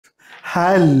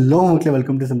Hello, okay,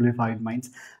 welcome to Simplified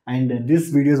Minds. And this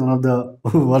video is one of the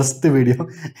worst video.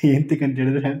 ಎಂತಕ್ಕೆ ಅಂತ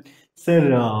ಹೇಳಿದ್ರೆ sir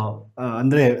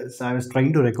ಅಂದರೆ I was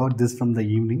trying to record this from the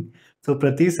evening. So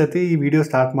ಪ್ರತಿ ಸತಿ ಈ video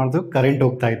start ಮಾಡಿದ್ರು current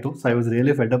ಹೋಗ್ತಾ ಇತ್ತು. So I was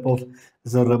really Fed up of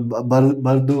so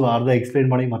ಬರ್ದು ಅರ್ಧ ಎಕ್ಸ್ಪ್ಲೈನ್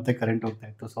ಮಾಡಿ ಮತ್ತೆ ಕರೆಂಟ್ ಹೋಗ್ತಾ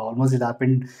ಇತ್ತು. So almost it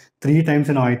happen 3 times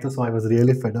ಏನೋ ಆಯಿತು. So I was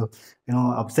really Fed up,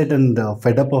 upset and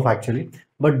Fed up of actually.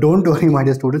 But don't worry, my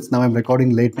dear students. Now I'm recording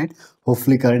late night.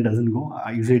 Hopefully, current doesn't go.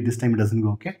 Usually, this time it doesn't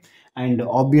go. Okay. And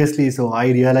obviously, so I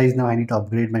realize now I need to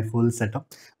upgrade my full setup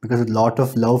because a lot of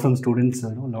love from students.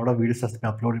 A lot of videos has to be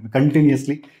uploaded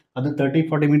continuously. Other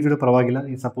 30-40 minutes video paravagilla.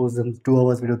 Suppose 2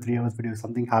 hours video, 3 hours video,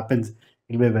 something happens,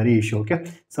 it'll be a very issue. Okay.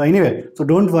 So anyway, so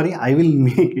don't worry. I will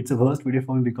make it's a worst video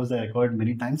for me because I recorded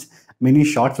many times. Many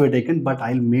shots were taken, but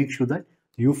I'll make sure that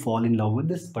you fall in love with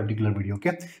this particular video.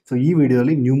 Okay, so ಈ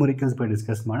ವಿಡಿಯೋಲಿ numericals ಬಗ್ಗೆ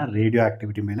discuss ಮಾಡೋಣ. Radio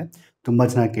activity ಮೇಲೆ ತುಂಬ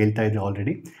ಚೆನ್ನಾಗಿ ಕೇಳ್ತಾ ಇದ್ದೆ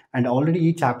already ಈ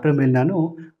ಚಾಪ್ಟರ್ ಮೇಲೆ ನಾನು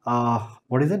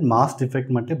what is it mass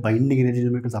defect ಮತ್ತು ಬೈಂಡಿಂಗ್ ಎನರ್ಜಿ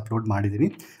ನ್ಯೂಮರಿಕಲ್ಸ್ ಅಪ್ಲೋಡ್ ಮಾಡಿದ್ದೀನಿ.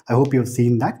 I hope you have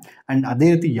seen that. And ಅದೇ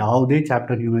ರೀತಿ ಯಾವುದೇ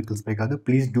ಚಾಪ್ಟರ್ ನ್ಯೂಮರಿಕಲ್ಸ್ ಬೇಕಾದರೂ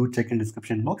please do check in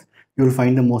description box. You will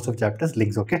find the most of chapters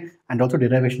links. Okay, and also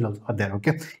ಡೆರೈವೇಷನ್ also ಅದೇ.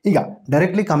 Okay, ಈಗ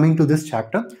directly coming to this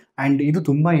chapter. And ಇದು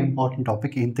ತುಂಬ important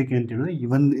topic. ಎಂತಕ್ಕೆ ಅಂತ ಹೇಳಿದ್ರೆ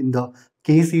ಇವನ್ ಇನ್ ದ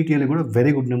KCET ಕೂಡ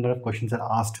very good number of questions are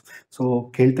asked. So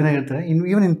ಕೇಳ್ತಾನೆ ಇರ್ತಾರೆ.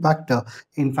 ಇವನ್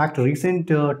ಇನ್ಫ್ಯಾಕ್ಟ್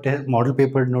ರೀಸೆಂಟ್ ಮಾಡೆಲ್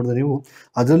ಪೇಪರ್ ನೋಡಿದ್ರೆ ನೀವು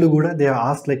ಅದರಲ್ಲೂ ಕೂಡ they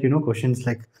asked like questions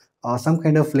like some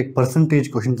kind of like percentage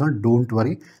questions. Don't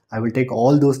worry, I will take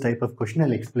all those type of question.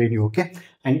 I'll explain you. Okay,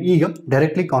 and ಈಗ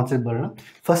directly concept ಬರೋಣ.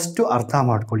 First ಅರ್ಥ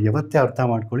ಮಾಡ್ಕೊಳ್ಳಿ, ಯಾವತ್ತೇ ಅರ್ಥ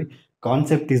ಮಾಡ್ಕೊಳ್ಳಿ,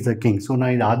 concept is the king. So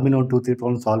ನಾನು ಇದಾದ್ಮೇಲೆ ಒಂದು 2-3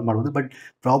 problem solve ಮಾಡ್ಬೋದು, but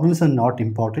problems R not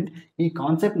important. ಈ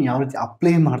ಕಾನ್ಸೆಪ್ಟ್ನ ಯಾವ ರೀತಿ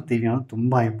ಅಪ್ಲೈ ಮಾಡ್ತೀವಿ ಅನ್ನೋದು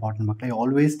ತುಂಬ ಇಂಪಾರ್ಟೆಂಟ್ ಮಕ್ಕಳು. I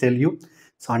always tell you.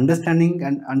 So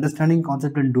understanding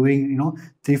concept and doing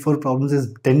 3-4 problems is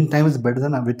 10 times better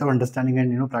than without understanding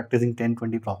and practicing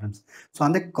 10-20 problems. So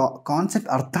ಅಂದ್ರೆ ಕಾನ್ಸೆಪ್ಟ್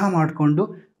ಅರ್ಥ ಮಾಡಿಕೊಂಡು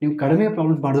ನೀವು ಕಡಿಮೆ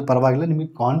ಪ್ರಾಬ್ಲಮ್ಸ್ ಮಾಡೋದು ಪರವಾಗಿಲ್ಲ,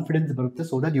 ನಿಮಗೆ ಕಾನ್ಫಿಡೆನ್ಸ್ ಬರುತ್ತೆ.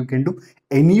 So that you can do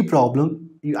any problem,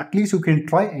 at least you can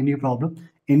try any problem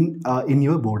in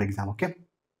your board exam. Okay,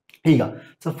 ಈಗ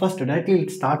so first directly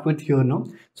start with your no.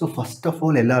 So first of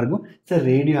all ಎಲ್ಲರಿಗೂ sir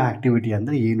radio activity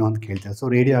ಅಂದರೆ ಏನು ಅಂತ ಕೇಳ್ತಾರೆ. So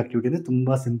radio activity ಅಂದರೆ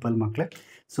ತುಂಬ simple ಮಕ್ಕಳೇ.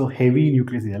 So heavy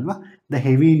nucleus ಇದೆ ಅಲ್ವಾ, the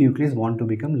heavy nucleus want to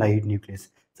become light nucleus.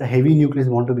 So heavy nucleus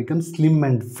want to become slim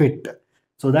and fit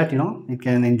so that it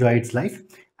can enjoy its life.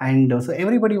 And so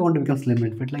everybody want to become slim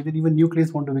and fit, like that even nucleus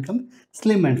want to become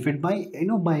slim and fit by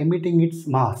by emitting its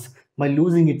mass, by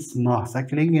losing its mass.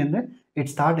 Actually it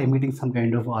start emitting some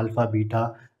kind of alpha, beta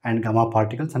and gamma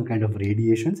particles, some kind of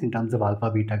radiations in terms of alpha,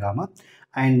 beta, gamma.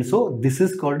 And so this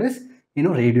is called as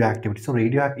radioactivity. So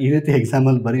radioactivity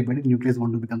example bari nucleus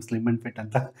want to become slim and fit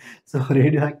anta. So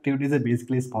radioactivity is a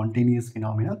basically spontaneous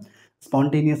phenomena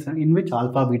in which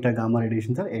alpha, beta, gamma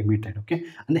radiations are emitted. Okay,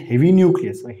 and the heavy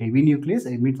nucleus, so heavy nucleus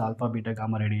emits alpha, beta,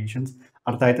 gamma radiations.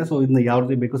 ಅರ್ಥ ಆಯ್ತಾ? So ಇದನ್ನ ಯಾವ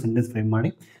ರೀತಿ ಬೇಕು sentence frame ಮಾಡಿ.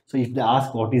 So if they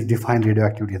ask what is define radio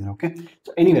activity ಅಂದರೆ. Okay,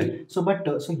 so anyway so but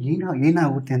so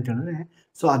ಏನಾಗುತ್ತೆ ಅಂತ ಹೇಳಿದ್ರೆ,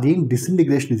 ಸೊ ಅದೇನು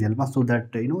ಡಿಸ್ಇಂಟಿಗ್ರೇಷನ್ ಇದೆಯಲ್ವಾ, so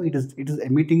that it is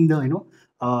emitting the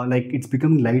like it's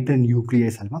becoming lighter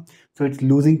nucleus alva. So it's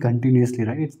losing continuously,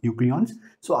 right? It's nucleons.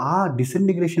 So our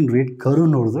disintegration rate curve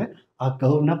ನೋಡಿದ್ರೆ ಆ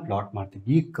ಕರ್ವ್ನ plot ಮಾಡ್ತೀವಿ.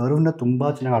 ಈ ಕರ್ವ್ನ ತುಂಬ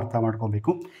ಚೆನ್ನಾಗಿ ಅರ್ಥ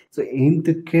ಮಾಡ್ಕೋಬೇಕು. ಸೊ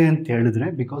ಎಂತಕ್ಕೆ ಅಂತ ಹೇಳಿದ್ರೆ,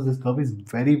 because this curve is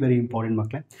very very important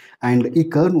ಮಕ್ಕಳೇ. ಆ್ಯಂಡ್ ಈ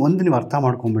ಕರ್ವ್ ಒಂದು ನೀವು ಅರ್ಥ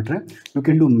ಮಾಡ್ಕೊಂಡ್ಬಿಟ್ರೆ you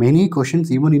can do many questions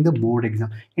even in the board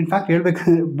exam. In fact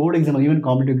ಹೇಳ್ಬೇಕಂದ್ರೆ ಬೋರ್ಡ್ ಎಕ್ಸಾಮ್ ಈವನ್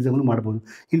ಕಾಂಪಿಟೇಟಿವ್ ಎಕ್ಸಾಮಲ್ಲೂ ಮಾಡ್ಬೋದು.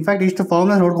 ಇನ್ಫ್ಯಾಕ್ಟ್ ಇಷ್ಟು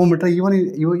ಫಾರ್ಮ್ನ ನೋಡ್ಕೊಂಡ್ಬಿಟ್ರೆ even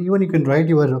you can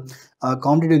write your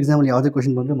competitive ಎಕ್ಸಾಮಲ್ಲಿ ಯಾವುದೇ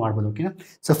ಕ್ವಶನ್ ಬಂದರೂ ಮಾಡ್ಬೋದು. ಓಕೆನಾ?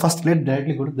 So first let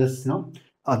directly go to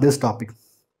this topic.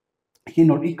 ಈ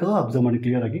ನೋಡಿ, ಈ ಕರ್ವ್ ಅಬ್ಸರ್ವ್ ಮಾಡಿ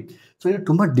ಕ್ಲಿಯರ್ ಆಗಿ. ಸೊ ಇದು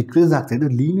ತುಂಬ ಡಿಕ್ರೀಸ್ ಆಗ್ತಾ ಇದೆ,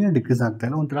 ಲೀನಿಯರ್ ಡಿಕ್ರೀಸ್ ಆಗ್ತಾ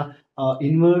ಇಲ್ಲ, ಒಂಥರ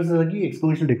ಇನ್ವರ್ಸ್ ಆಗಿ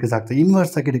ಎಕ್ಸ್ಪೋನೆನ್ಷಿಯಲ್ ಡಿಕ್ರೀಸ್ ಆಗ್ತಾ ಇದೆ,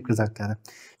 ಇನ್ವರ್ಸ್ ಆಗಿ ಡಿಕ್ರೀಸ್ ಆಗ್ತಾ ಇದೆ.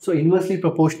 So inversely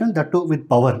proportional, that to with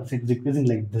power. So it's decreasing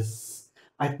like this.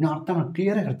 ಅದನ್ನ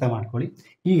ಕ್ಲಿಯರಾಗಿ ಅರ್ಥ ಮಾಡ್ಕೊಳ್ಳಿ.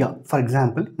 ಈಗ ಫಾರ್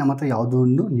ಎಕ್ಸಾಂಪಲ್ ನಮ್ಮ ಹತ್ರ ಯಾವುದೋ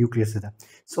ಒಂದು ನ್ಯೂಕ್ಲಿಯಸ್ ಇದೆ.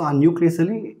 ಸೊ ಆ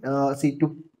ನ್ಯೂಕ್ಲಿಯಸಲ್ಲಿ ಟು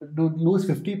ಲೂಸ್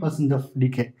 50% ಆಫ್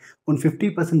ಡಿಕೆ, ಒಂದು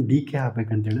 50% ಡಿಕೆ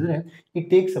ಆಗಬೇಕಂತ ಹೇಳಿದ್ರೆ ಇಟ್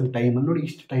ಟೇಕ್ ಸಮ್ ಟೈಮ್. ಅಲ್ಲಿ ನೋಡಿ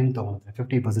ಇಷ್ಟು ಟೈಮ್ ತೊಗೊಳುತ್ತೆ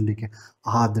 50% ಡಿಕೆ.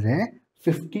 ಆದರೆ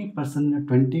 50%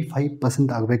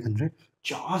 25% ಆಗಬೇಕಂದ್ರೆ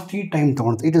ಜಾಸ್ತಿ time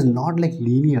ತೊಗೊಳುತ್ತೆ. It is not like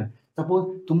linear. Suppose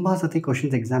ತುಂಬ ಸತಿ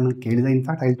ಕ್ವಶನ್ಸ್ ಎಕ್ಸಾಮಲ್ಲಿ ಕೇಳಿದೆ.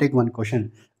 In fact I take one question,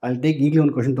 ಈಗಲೇ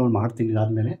ಒಂದು ಕ್ವಶನ್ ತೊಗೊಂಡು ಮಾಡ್ತೀನಿ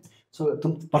ಆದಮೇಲೆ. ಸೊ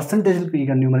ಪರ್ಸೆಂಟೇಜಲ್ಲಿ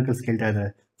ಈಗ ನ್ಯೂಮರಿಕಲ್ಸ್ ಕೇಳ್ತಾ ಇದ್ದಾರೆ.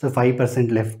 ಸೊ 5%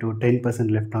 ಲೆಫ್ಟು, 10%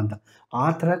 ಲೆಫ್ಟು ಅಂತ ಆ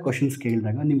ಥರ ಕ್ವಶನ್ಸ್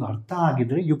ಕೇಳಿದಾಗ ನಿಮ್ಗೆ ಅರ್ಥ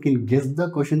ಆಗಿದ್ರೆ you can guess the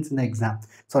questions in the exam.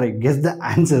 Guess the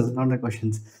answers, not the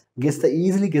questions.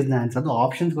 Easily guess the answer. ಅದು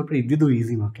ಆಪ್ಷನ್ಸ್ ಕೊಟ್ಟರೆ ಇದ್ದಿದ್ದು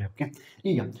ಈಸಿ ಮಕ್ಕಳೇ. ಓಕೆ,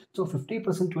 ಈಗ ಸೊ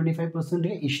 50%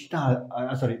 25%ಗೆ ಇಷ್ಟ,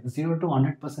 0 to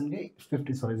 100%ಗೆ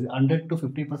 100 to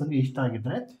 50%ಗೆ ಇಷ್ಟ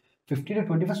ಆಗಿದ್ದರೆ 50 to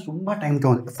 25 ತುಂಬ ಟೈಮ್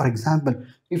ತೊಗೊಂಡು. For example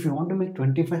if you want to make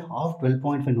 25 half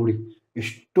 12.5 ನೋಡಿ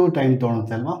ಎಷ್ಟು ಟೈಮ್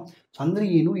ತೊಗೊಳುತ್ತೆ ಅಲ್ವಾ. ಸೊ ಅಂದರೆ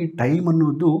ಏನು, ಈ ಟೈಮ್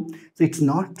ಅನ್ನೋದು so it's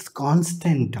not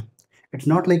constant. It's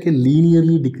not like a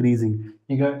linearly decreasing.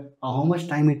 You got how much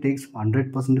time it takes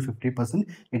 100% to 50%.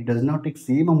 It does not take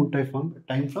same amount of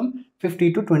time from 50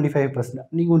 to 25%.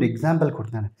 ನೀವು ಒಂದು example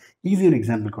ಕೊಡ್ತಾನೆ, easy ಒಂದು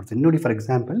example ಕೊಡ್ತೀನಿ ನೋಡಿ. For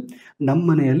example, ನಮ್ಮ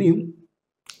ಮನೆಯಲ್ಲಿ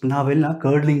ನಾವೆಲ್ಲ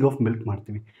ಕರ್ಡ್ಲಿಂಗ್ of milk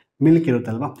ಮಾಡ್ತೀವಿ. ಮಿಲ್ಕ್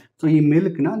ಇರುತ್ತಲ್ವಾ, ಸೊ ಈ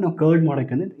ಮಿಲ್ಕ್ನ ನಾವು ಕರ್ಡ್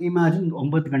ಮಾಡೋಕ್ಕಂದ್ರೆ ಇಮ್ಯಾಜಿನ್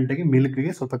 9 ಗಂಟೆಗೆ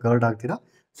ಮಿಲ್ಕ್ಗೆ ಸ್ವಲ್ಪ ಕರ್ಡ್ ಹಾಕ್ತೀರಾ.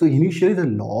 So initially the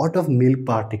lot of milk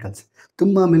particles,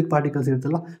 ತುಂಬ ಮಿಲ್ಕ್ ಪಾರ್ಟಿಕಲ್ಸ್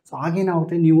ಇರುತ್ತಲ್ವ. ಸೊ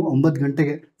ಆಗೇನಾಗುತ್ತೆ, ನೀವು 9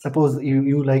 ಗಂಟೆಗೆ suppose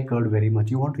you like curd very much,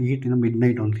 you want to eat mid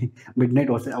night only. Mid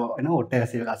night ಹೊಟ್ಟೆ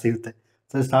ಹಸಿ ಇರುತ್ತೆ.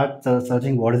 So start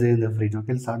searching what is in the fridge.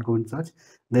 Okay, start going search.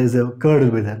 There is a curd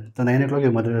will be there. So 9 o'clock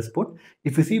your mother has put.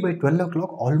 If you see by 12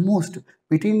 o'clock, almost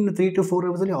between 3 to 4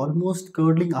 hours, almost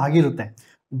curdling ಆಗಿರುತ್ತೆ.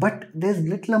 But there's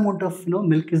little amount of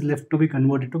milk is left to be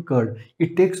converted to curd.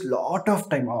 It takes lot of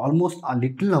time. Almost a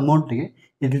little amount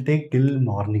it will take till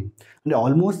morning. And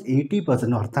almost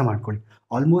 80%, ಅರ್ಥ ಮಾಡ್ಕೊಳ್ಳಿ,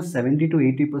 almost 70 to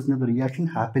 80% of the reaction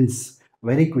happens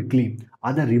very quickly.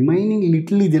 Other remaining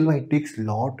little ಇದೆಲ್ವಾ, it takes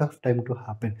lot of time to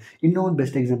happen. ಇನ್ನೊಂದು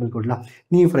best example ಕೊಡಲ,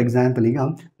 ನೀವು for example ಈಗ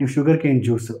ನೀವು sugar cane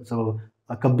juice, so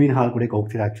ಕಬ್ಬಿನ ಹಾಲು ಕುಡಿಯೋಕೆ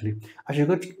ಹೋಗ್ತೀರಾ. ಆ್ಯಕ್ಚುಲಿ ಆ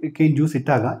ಶುಗರ್ ಕೇನ್ ಜ್ಯೂಸ್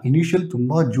ಇಟ್ಟಾಗ ಇನಿಷಿಯಲ್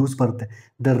ತುಂಬ ಜ್ಯೂಸ್ ಬರುತ್ತೆ.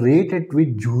 The rate at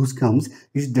which juice comes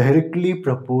is directly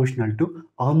proportional to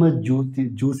how much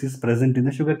juice is present in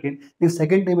the sugar cane. ನೀವು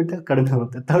ಸೆಕೆಂಡ್ ಟೈಮ್ ಇಟ್ಟಾಗ ಕಡಿಮೆ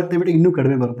ಬರುತ್ತೆ, ಥರ್ಡ್ ಟೈಮ್ ಇಟ್ಟಾಗ ಇನ್ನೂ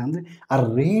ಕಡಿಮೆ ಬರುತ್ತೆ. ಅಂದರೆ ಆ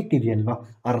ರೇಟ್ ಇದೆಯಲ್ವಾ,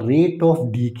 ಆ ರೇಟ್ ಆಫ್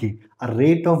ಡಿಕೆ, ಆ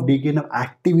ರೇಟ್ ಆಫ್ ಡಿಕೆ ನಾವು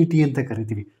ಆ್ಯಕ್ಟಿವಿಟಿ ಅಂತ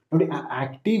ಕರಿತೀವಿ ನೋಡಿ. ಆ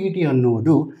ಆ್ಯಕ್ಟಿವಿಟಿ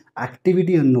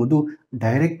ಅನ್ನೋದು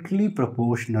directly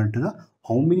proportional to the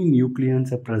how many ನ್ಯೂಕ್ಲಿಯನ್ಸ್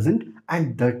are present at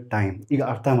that time. ಈಗ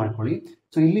ಅರ್ಥ ಮಾಡ್ಕೊಳ್ಳಿ.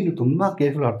 ಸೊ ಇಲ್ಲಿ ನೀವು ತುಂಬ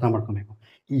ಕೇರ್ಫುಲ್ ಅರ್ಥ ಮಾಡ್ಕೊಬೇಕು.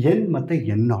 ಎನ್ ಮತ್ತು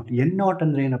ಎನ್ ನಾಟ್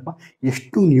ಅಂದರೆ ಏನಪ್ಪ,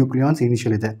 ಎಷ್ಟು ನ್ಯೂಕ್ಲಿಯಾನ್ಸ್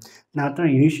ಇನಿಷಿಯಲ್ ಇದೆ. ನನ್ನ ಹತ್ರ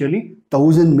ಇನಿಷಿಯಲಿ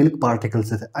 1000 ಮಿಲ್ಕ್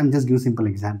ಪಾರ್ಟಿಕಲ್ಸ್ ಇದೆ. I just give simple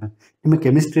example. ನಿಮ್ಮ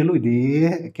ಕೆಮಿಸ್ಟ್ರಿಯಲ್ಲೂ ಇದೇ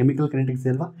ಕೆಮಿಕಲ್ ಕೈನೆಟಿಕ್ಸ್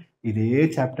ಅಲ್ವಾ, ಇದೇ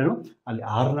ಚಾಪ್ಟರು. ಅಲ್ಲಿ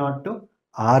R0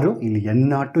 6, ಇಲ್ಲಿ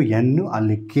N0 N,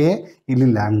 ಅಲ್ಲಿ K, ಇಲ್ಲಿ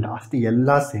ಲ್ಯಾಂಬ್ಡಾ, ಅಷ್ಟು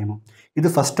ಎಲ್ಲ ಸೇಮು. ಇದು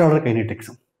ಫಸ್ಟ್ ಆರ್ಡರ್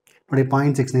ಕೈನೆಟಿಕ್ಸು ನೋಡಿ,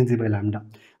 0.693/λ.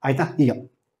 ಆಯಿತಾ? ಈಗ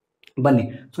ಬನ್ನಿ.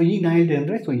 ಸೊ ಈಗ ನಾನು ಹೇಳ್ತೇನೆ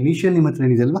ಅಂದರೆ, ಸೊ ಇನಿಷಿಯಲ್ ನಿಮ್ಮ ಹತ್ರ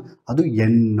ಏನಿದೆ ಅಲ್ವಾ, ಅದು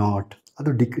N0.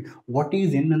 ಅದು ವಾಟ್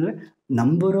ಈಸ್ ಎನ್ ಅಂದರೆ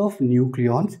number of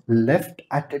nucleons left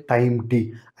at time T.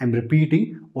 I am repeating,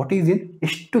 what is N,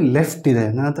 ಎಷ್ಟು ಲೆಫ್ಟ್ ಇದೆ.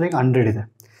 ನನ್ನ ಹತ್ರ ಈಗ 100 ಇದೆ,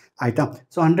 ಆಯಿತಾ?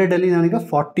 ಸೊ 100ಅಲ್ಲಿ ನಾನೀಗ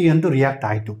 40 ಅಂತೂ ರಿಯಾಕ್ಟ್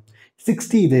ಆಯಿತು.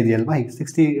 60 ಇದೆಯಲ್ವಾ, ಈಗ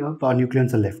 60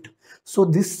 nucleons R left. So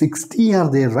this 60 are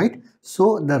there, right? So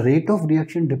the rate of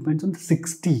reaction depends on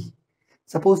 60.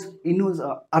 Suppose ಇನ್ನು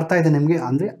ಅರ್ಥ ಇದೆ ನಿಮಗೆ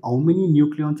ಅಂದರೆ how many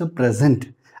nucleons are present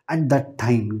at that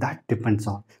time, that depends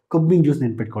on. ಕಬ್ಬಿನ ಜ್ಯೂಸ್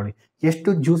ನೆನ್ಪಿಟ್ಕೊಳ್ಳಿ, ಎಷ್ಟು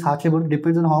ಜ್ಯೂಸ್ ಆಚೆ ಬರೋದು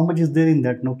depends on how much is there in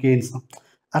that ಕೇನ್ಸ್.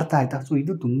 ಅರ್ಥ ಆಯ್ತಾ? ಸೊ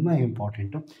ಇದು ತುಂಬ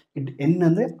ಇಂಪಾರ್ಟೆಂಟು. ಎನ್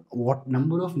ಅಂದರೆ what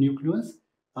number of nucleus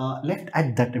left at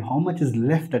that time, how much is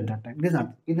left at that time.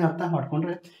 ಇದನ್ನ ಅರ್ಥ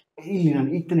ಮಾಡಿಕೊಂಡ್ರೆ, ಇಲ್ಲಿ ನಾನು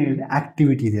ಈಗ ತಾನೇ ಹೇಳಿದೆ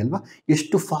ಆ್ಯಕ್ಟಿವಿಟಿ ಇದೆ ಅಲ್ವಾ,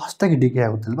 ಎಷ್ಟು ಫಾಸ್ಟಾಗಿ ಡಿಕೆ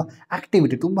ಆಗುತ್ತಲ್ವಾ.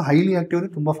 ಆ್ಯಕ್ಟಿವಿಟಿ ತುಂಬ ಹೈಲಿ ಆ್ಯಕ್ಟಿವ್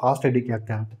ಅಂದರೆ ತುಂಬ ಫಾಸ್ಟಾಗಿ ಡಿಕೆ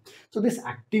ಆಗ್ತಾ ಇರುತ್ತೆ. ಸೊ ದಿಸ್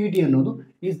ಆ್ಯಕ್ಟಿವಿಟಿ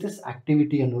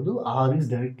ಅನ್ನೋದು R is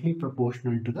directly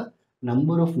proportional to the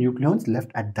number of nucleons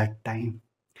left at that time.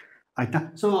 ಆಯಿತಾ?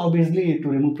 So obviously to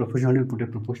remove proportionality put a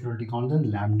proportionality constant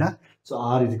lambda. So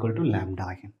R is equal to lambda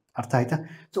ಆಗಿ. ಅರ್ಥ ಆಯ್ತಾ?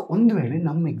 So ಒಂದು ವೇಳೆ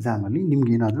ನಮ್ಮ ಎಕ್ಸಾಮಲ್ಲಿ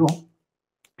ನಿಮ್ಗೆ ಏನಾದರೂ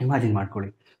ಇಮ್ಯಾಜಿನ್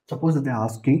ಮಾಡ್ಕೊಳ್ಳಿ, suppose that they are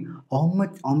asking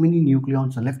how many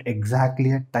nucleons are left exactly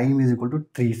at time is equal to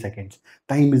 3 seconds,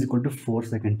 time is equal to 4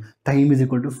 seconds, time is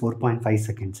equal to 4.5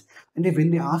 seconds. And when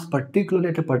they ask particularly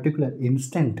at a particular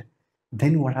instant,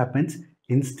 then what happens?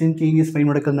 Instantaneous find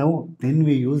ಮಾಡಕ್ಕೆ ನಾವು then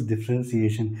we use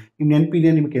differentiation. in NPD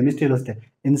ನಿಮಗೆ chemistry ಅಷ್ಟೇ,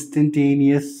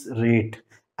 instantaneous rate,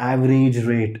 average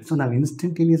rate. So ನಾವು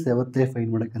instantaneous ಯಾವತ್ತೇ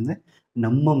find ಮಾಡೋಕ್ಕಂದ್ರೆ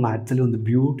ನಮ್ಮ ಮ್ಯಾಥ್ಸಲ್ಲಿ ಒಂದು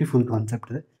beautiful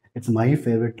concept ಇದೆ. It's my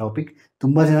favourite topic.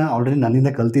 ತುಂಬ ಜನ ಆಲ್ರೆಡಿ ನನ್ನಿಂದ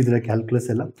ಕಲ್ತಿದ್ದೀರಾ ಕ್ಯಾಲ್ಕುಲಸ್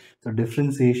ಎಲ್ಲ. So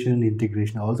differentiation,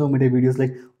 integration, also made A videos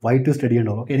like why to study and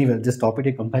all. Okay, ನೀವು just topic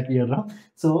compact year.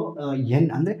 So N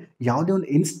ಅಂದರೆ ಯಾವುದೇ ಒಂದು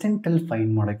ಇನ್ಸ್ಟೆಂಟಲ್ಲಿ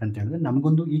ಫೈಂಡ್ ಮಾಡೋಕ್ಕಂತ ಹೇಳಿದ್ರೆ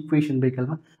ನಮಗೊಂದು ಈಕ್ವೇಷನ್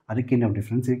ಬೇಕಲ್ವಾ, ಅದಕ್ಕೆ ನಾವು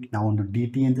ನಾವೊಂದು ಡಿ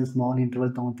ಟಿ ಅಂತ ಸ್ಮಾಲ್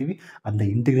ಇಂಟರ್ವಲ್ ತೊಗೊತೀವಿ, ಅದನ್ನ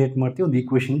ಇಂಟಿಗ್ರೇಟ್ ಮಾಡ್ತೀವಿ, ಒಂದು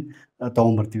equation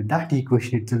ತೊಗೊಂಬರ್ತೀವಿ. That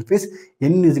equation it self is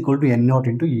N is equal to N0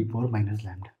 into e power minus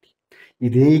lambda.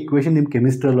 ಇದೇ ಈಕ್ವೇಷನ್ ನಿಮ್ಮ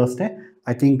ಕೆಮಿಸ್ಟ್ರಲ್ಲೂ ಅಷ್ಟೇ.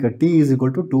 I think T is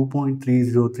equal to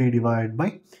 2.303 divided by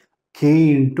K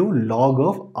into log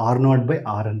of R0 by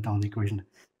R ಅಂತ ಒಂದು equation.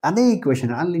 ಅದೇ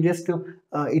equation ಅಲ್ಲಿ just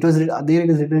it was there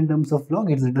it is return in terms of log,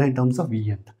 it's return in terms of V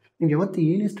ಅಂತ. ನೀವು ಯಾವತ್ತು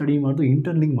ಏನೇ study ಮಾಡೋದು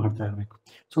interlink ಮಾಡ್ತಾ ಇರಬೇಕು.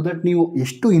 ಸೊ ದಟ್ ನೀವು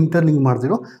ಎಷ್ಟು ಇಂಟರ್ಲಿಂಕ್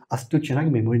ಮಾಡ್ತಿರೋ ಅಷ್ಟು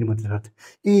ಚೆನ್ನಾಗಿ ಮೆಮೊರಿ ನಿಮ್ಮ ಹತ್ರ ಇರುತ್ತೆ.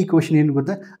 ಈ ಈಕ್ವೇಷನ್ ಏನು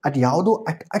ಗೊತ್ತಾ, ಅಟ್ ಯಾವುದೋ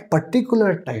at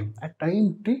particular time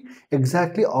T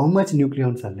exactly how much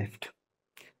nucleons R left.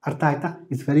 ಅರ್ಥ ಆಯ್ತಾ?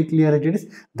 It's very clear it is,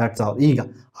 that's all. ಈಗ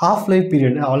ಹಾಫ್ ಲೈಫ್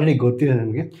ಪೀರಿಯಡ್ ಆಲ್ರೆಡಿ ಗೊತ್ತಿದೆ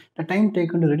ನಮಗೆ. The time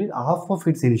taken to reduce half of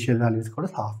it's initial values ಕೂಡ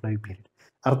half life period.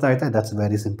 ಅರ್ಥ ಆಯ್ತಾ? That's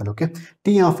very simple. Okay,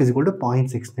 T of is equal to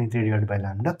 0.693 divide by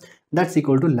lambda, that's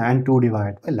equal to land 2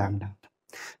 divide by lambda.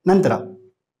 ನಂತರ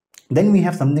then we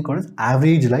have something called as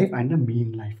average life and the mean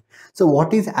life. So what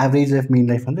is average life, mean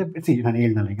life ಅಂದ್ರೆ see ನಾನು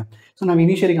ಹೇಳಿದ್ನಲ್ಲ ಈಗ. So ನಾವು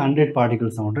initially 100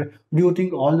 particles ತಗೊಂಡ್ರೆ, do you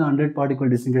think all the 100 particle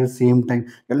disintegrate same time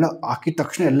ಎಲ್ಲ ಹಾಕಿದ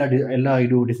ತಕ್ಷಣ ಎಲ್ಲ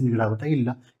ಇದು ಡಿಸ್ಇಂಟಿಗ್ರೇಟ್ ಆಗುತ್ತಾ? ಇಲ್ಲ.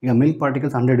 ಈಗ ಮಿಲ್ಕ್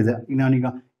ಪಾರ್ಟಿಕಲ್ಸ್ 100 ಇದೆ, ನಾನೀಗ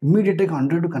ಇಮಿಡಿಯೇಟಾಗಿ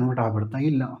 100 ಕನ್ವರ್ಟ್ ಆಗ್ಬಿಡುತ್ತಾ?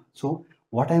 ಇಲ್ಲ. So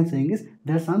what I am saying is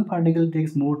there some particle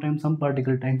takes more time, some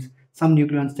particle times, some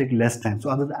nucleons take less time. So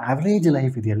ಅದ್ರ ಆವ್ರೇಜ್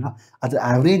ಲೈಫ್ ಇದೆಯಲ್ಲ, ಅದು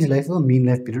average life mean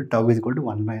life period tau is equal to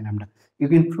 1/λ. You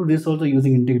can prove this also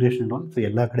using integration all. So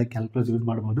ಎಲ್ಲ ಕಡೆ calculus use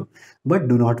ಮಾಡ್ಬೋದು, but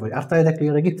do not worry. ಅರ್ಥ ಇದೆ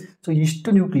clear ಆಗಿ? So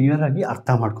ಇಷ್ಟು ನೀವು ಕ್ಲಿಯರ್ ಆಗಿ ಅರ್ಥ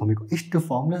ಮಾಡ್ಕೊಬೇಕು. ಇಷ್ಟು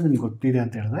ಫಾರ್ಮುಲಾಸ್ ನಿಮ್ಗೆ ಗೊತ್ತಿದೆ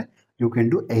ಅಂತ ಹೇಳಿದ್ರೆ you can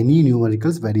do any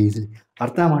numericals very easily.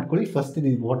 ಅರ್ಥ ಮಾಡ್ಕೊಳ್ಳಿ. ಫಸ್ಟ್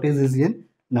ಇದು what is is N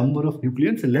number of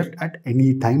ನ್ಯೂಕ್ಲಿಯನ್ಸ್ left at any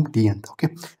time T ಅಂತ. Okay,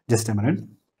 just A minute.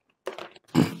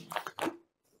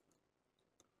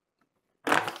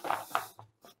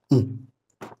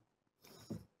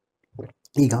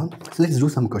 ಈಗ let's do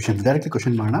some question. Directly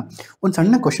question ಮಾಡೋಣ. ಒಂದು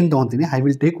ಸಣ್ಣ ಕ್ವಶನ್ ತೊಗೊತೀನಿ. ಐ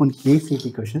ವಿಲ್ ಟೇಕ್ ಒಂದು KCT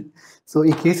question. So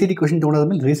ಈ KCT ಕ್ವಶನ್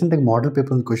ತೊಗೊಳೋದ್ಮೇಲೆ ರೀಸೆಂಟಾಗಿ ಮಾಡಲ್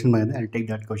paper ಒಂದು question ಮಾಡಿದೆ. I will take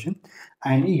that question.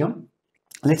 And ಈಗ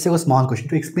let's take a small question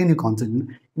to explain you concept.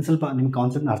 ಇನ್ನು ಸ್ವಲ್ಪ ನಿಮ್ಮ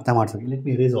ಕಾನ್ಸೆಪ್ಟ್ನ ಅರ್ಥ ಮಾಡ್ಸೋಕೆ let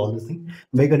me erase all this thing.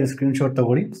 ಬೇಗ ನೀವು ಸ್ಕ್ರೀನ್ಶಾಟ್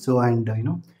ತೊಗೊಳ್ಳಿ. So and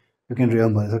you can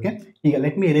remember this. Okay, ಈಗ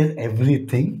ಲೆಟ್ ಮಿ ಎರೇಸ್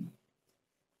ಎವ್ರಿಥಿಂಗ್.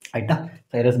 ಆಯಿತಾ?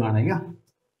 ಸೊ ಎರೇಸ್ ಮಾಡೋಣ ಈಗ.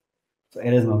 ಸೊ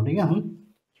ಎರೇಸ್ ಮಾಡ್ಬಿಟ್ಟು ಈಗ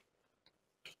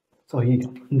ಸೊ ಈಗ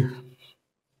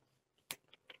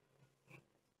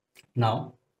ನಾವು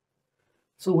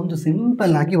ಸೊ ಒಂದು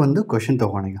ಸಿಂಪಲ್ ಆಗಿ ಒಂದು ಕ್ವಶನ್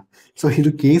ತೊಗೋಣ ಈಗ. ಸೊ ಇದು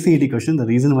KCT question. The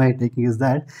reason why taking is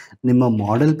that ನಿಮ್ಮ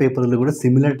ಮಾಡೆಲ್ ಪೇಪರಲ್ಲೂ ಕೂಡ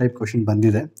ಸಿಮಿಲರ್ ಟೈಪ್ ಕ್ವಶನ್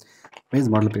ಬಂದಿದೆ. Means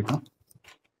model paper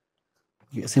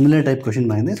similar type question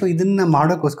ಬಂದಿದೆ. ಸೊ ಇದನ್ನು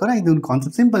ಮಾಡೋಕ್ಕೋಸ್ಕರ ಇದೊಂದು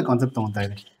ಕಾನ್ಸೆಪ್ಟ್, ಸಿಂಪಲ್ ಕಾನ್ಸೆಪ್ಟ್ ತೊಗೊತಾ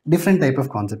ಇದೆ. Different type of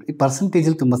concept. ಈ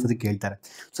ಪರ್ಸೆಂಟೇಜಲ್ಲಿ ತುಂಬ ಸತಿ ಕೇಳ್ತಾರೆ.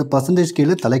 ಸೊ ಪರ್ಸೆಂಟೇಜ್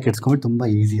ಕೇಳಿದ್ರೆ ತಲೆ ಕೆಡ್ಸ್ಕೊಂಬಿಟ್ಟು ತುಂಬ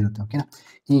ಈಸಿ ಇರುತ್ತೆ. ಓಕೆನಾ?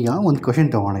 ಈಗ ಒಂದು ಕ್ವಶನ್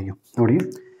ತೊಗೋಣ ಈಗ ನೋಡಿ.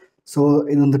 ಸೊ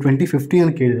ಇದೊಂದು 2050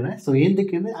 ಅಂತ ಕೇಳಿದರೆ, ಸೊ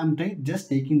ಏನಕ್ಕೆ ಅಂದರೆ I am just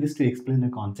taking this to explain the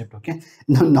concept. Okay,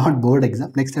 not board exam.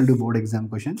 Next I do board exam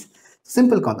questions.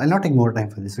 Simple concept. I not take more time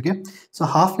for this. Okay, so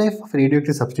half life of radio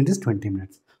substance is 20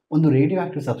 minutes. ಒಂದು radio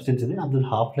active substance ಇದೆ, ಅದ್ರ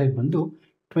half life ಬಂದು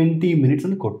 20 minutes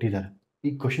ಅಂತ ಕೊಟ್ಟಿದ್ದಾರೆ.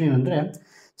 ಈ question ಏನಂದರೆ,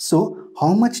 so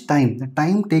how much time the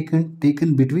time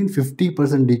taken between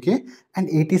 50% DK and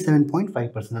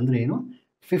 87.5%. ಅಂದರೆ ಏನು?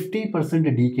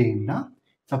 50% ಡಿಕೆಯಿಂದ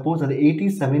ಸಪೋಸ್ ಅದು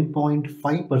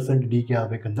 87.5% ಡಿಕೆ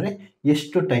ಆಗಬೇಕಂದ್ರೆ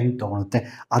ಎಷ್ಟು ಟೈಮ್ ತೊಗೊಳುತ್ತೆ?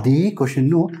 ಅದೇ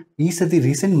ಕ್ವಶನ್ನು ಈ ಸತಿ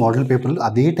ರೀಸೆಂಟ್ ಮಾಡೆಲ್ ಪೇಪರಲ್ಲಿ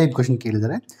ಅದೇ ಟೈಪ್ ಕ್ವಶನ್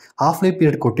ಕೇಳಿದ್ದಾರೆ. ಹಾಫ್ ಲೈಫ್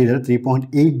ಪೀರಿಯಡ್ ಕೊಟ್ಟಿದ್ದಾರೆ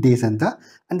 3.8 days ಅಂತ.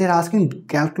 And they are asking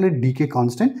calculate DK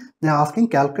constant. They are asking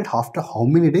calculate after how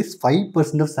many days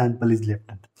 5% of sample is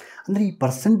left ಅಂತ. ಅಂದರೆ ಈ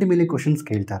ಪರ್ಸೆಂಟ್ ಮೇಲೆ ಕ್ವಶನ್ಸ್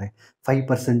ಕೇಳ್ತಾರೆ.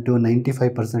 5%,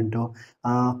 95%,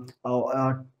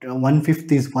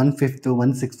 1/5 is 1/5,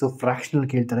 1/6 ಫ್ರಾಕ್ಷನಲ್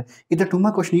ಕೇಳ್ತಾರೆ. ಈ ಥರ ತುಂಬ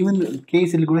ಕ್ವಶನ್ ಈವನ್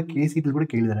KCT ಕೂಡ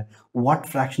ಕೇಳಿದ್ದಾರೆ. What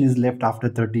fraction is left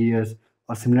after 30 years?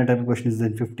 or similar type of question is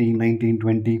then 15, 19,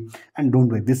 20. And don't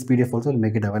wait, this PDF also will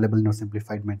make it available in our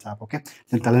SimplifiedMinds app. Okay,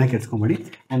 then talene kedskombedi.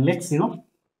 And let's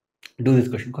do this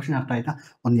question ಅರ್ಥ ಆಯ್ತಾ?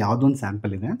 ಒಂದು ಯಾವುದೋ ಒಂದು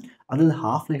sample ಇದೆ, ಅದ್ರಲ್ಲಿ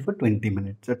half life 20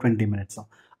 minutes.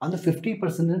 ಅದು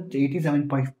 50%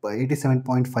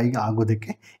 87.5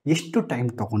 ಆಗೋದಕ್ಕೆ ಎಷ್ಟು ಟೈಮ್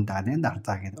ತೊಗೊತಾ ಇದೆ ಅಂತ ಅರ್ಥ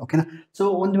ಆಗಿದೆ. ಓಕೆನಾ? ಸೊ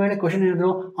ಒಂದು ವೇಳೆ ಕ್ವಶನ್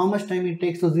ಹೇಳಿದ್ರು how much time it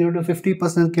takes 0 to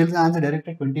 50% ಕೇಳಿದ್ರೆ ಆನ್ಸರ್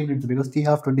ಡೈರೆಕ್ಟಾಗಿ 20 minutes, because T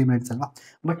half 20 minutes ಅಲ್ವಾ.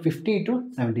 ಬಟ್ 50 to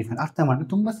 75 ಅರ್ಥ ಮಾಡಿ,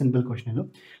 ತುಂಬ ಸಿಂಪಲ್ ಕ್ವಶನ್ ಇದು.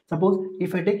 Suppose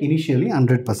if I take initially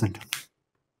 100%,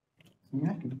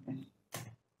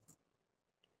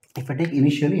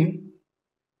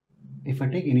 if I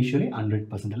take initially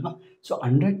 100% ಅಲ್ವಾ. ಸೊ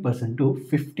 100% to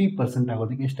 50%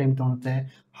 ಆಗೋದಕ್ಕೆ ಎಷ್ಟು time ತೊಗೊಳುತ್ತೆ?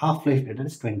 Half life period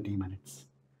is 20 minutes.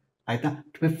 ಆಯಿತಾ?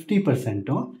 50%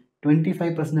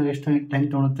 25% ಎಷ್ಟು time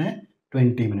ತೊಗೊಳುತ್ತೆ?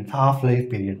 20 minutes. Half life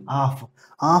period, half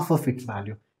of it's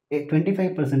value.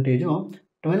 25%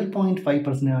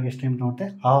 12.5% ಎಷ್ಟು time ತೊಗೊಳುತ್ತೆ?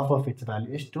 Half of it's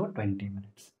value ಎಷ್ಟು? 20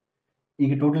 minutes.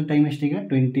 ಈಗ total time ಎಷ್ಟೀಗ?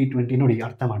 20 ನೋಡಿ,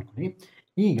 ಅರ್ಥ ಮಾಡ್ಕೊಳ್ಳಿ.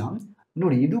 ಈಗ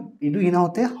ನೋಡಿ, ಇದು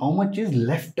ಏನಾಗುತ್ತೆ? ಹೌ ಮಚ್ ಈಸ್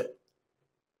ಲೆಫ್ಟ್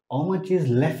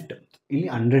ಇಲ್ಲಿ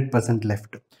 100%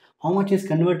 left. How much is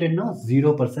converted ನಾವು?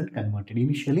 0% converted.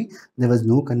 Initially there was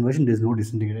no conversion, there is no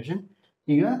disintegration.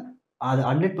 ಈಗ ಅದು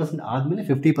 100% ಆದಮೇಲೆ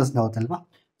 50% ಆಗುತ್ತಲ್ವಾ.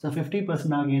 ಸೊ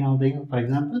 50% ಆಗಿ ಏನಾಗುತ್ತೆ ಈಗ? For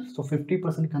example, so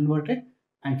 50% converted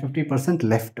and 50%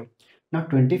 left. ನಾವು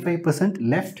 25%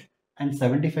 left and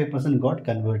 75% got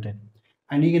converted.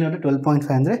 And ಈಗ ಏನಾಗುತ್ತೆ?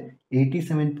 12.5 ಅಂದರೆ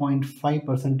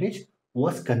 87.5%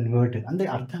 ವಾಸ್ ಕನ್ವರ್ಟೆಡ್. ಅಂದರೆ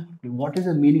ಅರ್ಥ ಮಾಡ್ಕೊಳ್ಳಿ, what is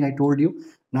the meaning I told you.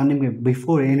 ನಾನು ನಿಮಗೆ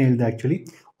ಬಿಫೋರ್ ಏನು ಹೇಳಿದೆ, actually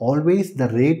always the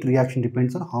rate reaction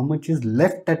depends on how much is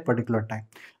left at particular time.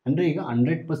 ಅಂದರೆ ಈಗ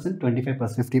 100%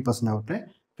 25%, 50% ಆಗುತ್ತೆ,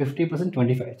 50%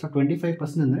 25. ಸೊ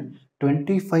 25% ಅಂದರೆ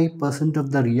 25% of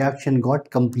the reaction got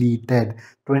completed,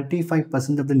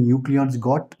 25% of the nucleons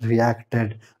got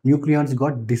reacted, nucleons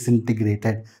got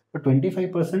disintegrated. So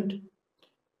 25%,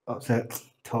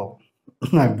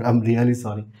 I'm really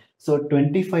sorry. So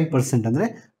 25% ಅಂದರೆ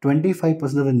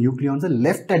 25% of the nucleons are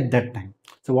left at that time.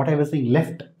 So what I was saying,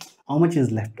 left how much is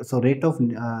left. So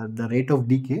the rate of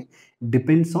decay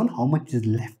depends on how much is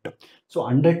left. So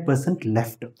 100%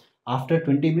 left. After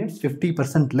 20 minutes,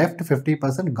 50% left,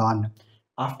 50% gone.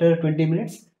 After 20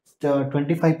 minutes,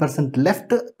 25%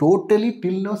 left, totally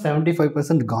till now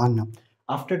 75% gone.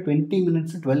 After 20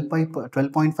 minutes,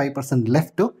 12.5%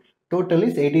 left, total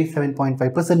is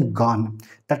 87.5% gone.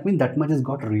 That means that much has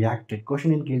got reacted.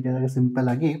 Question in ಕೇಳ್ತಿದಾಗ simple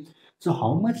ಆಗಿ, so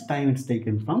how much time it's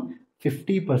taken from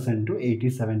 50% to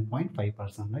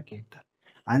 87.5% ಅಂತ ಕೇಳ್ತಾರೆ.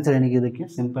 Answer ಏನಿಗೆ ಇದಕ್ಕೆ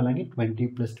simple ಆಗಿ 20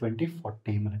 + 20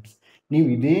 40 minutes. ನೀವು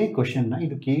ಇದೇ ಕ್ವಶನ್ನ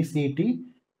ಇದು K C E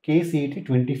T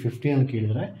 2050 ಅಂತ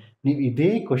ಕೇಳಿದ್ರೆ ನೀವು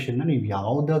ಇದೇ ಕ್ವಶನ್ನ ನೀವು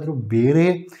ಯಾವುದಾದ್ರೂ ಬೇರೆ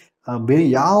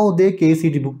ಯಾವುದೇ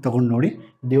ಕೆ.ಸಿ.ಟಿ ಬುಕ್ ತಗೊಂಡು ನೋಡಿ,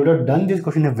 they would have done this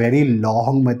question A very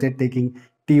long method taking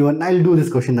T1. I'll do this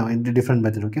question now in the different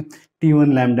method. Okay, T1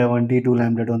 lambda 1, T2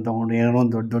 lambda 2 ಅಂತ ತಗೊಂಡು ಏನೋ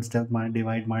ಒಂದು ದೊಡ್ಡ ಸ್ಟೆಪ್ ಮಾಡಿ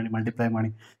ಡಿವೈಡ್ ಮಾಡಿ ಮಲ್ಟಿಪ್ಲೈ ಮಾಡಿ,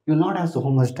 you will not have so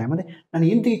much time. ಅಂದರೆ ನಾನು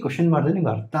ಏನಂತ ಈ ಕ್ವಶನ್ ಮಾಡಿದ್ರೆ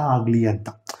ನಿಮ್ಗೆ ಅರ್ಥ ಆಗಲಿ ಅಂತ,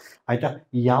 ಆಯಿತಾ?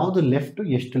 ಯಾವುದು ಲೆಫ್ಟ್,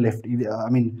 ಎಷ್ಟು ಲೆಫ್ಟ್ ಇದೆ, I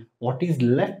mean what is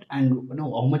left and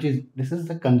how much is this is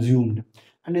the consumed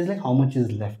and is like how much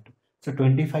is left. So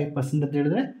 25% ಅಂತ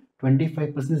ಹೇಳಿದ್ರೆ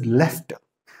 25% ಇಸ್ ಲೆಫ್ಟ್.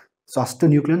 ಸೊ ಅಷ್ಟು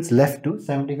ನ್ಯೂಕ್ಲಿಯನ್ಸ್ ಲೆಫ್ಟ್,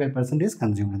 75% ಈಸ್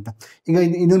ಕನ್ಸ್ಯೂಮ್ಡ್ ಅಂತ. ಈಗ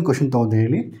ಇದೊಂದು ಕ್ವಶನ್ ತೊಗೊಂಡು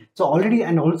ಹೇಳಿ. ಸೊ ಆಲ್ರೆಡಿ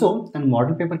ಆ್ಯಂಡ್ ಆಲ್ಸೋ ನಾನು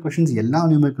ಮಾಡಲ್ paper questions ಎಲ್ಲ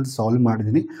ನ್ಯೂಮರಿಕಲ್ಸ್ ಸಾಲ್ವ್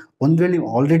ಮಾಡಿದ್ದೀನಿ. ಒಂದು ವೇಳೆ ನೀವು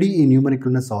ಆಲ್ರೆಡಿ ಈ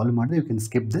ನ್ಯೂಮರಿಕಲ್ನ ಸಾಲ್ವ್ ಮಾಡಿದ್ರೆ you can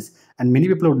skip this and many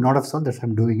people would not how solve, that's I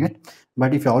am doing it.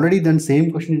 But if already Dhan same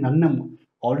question ನನ್ನ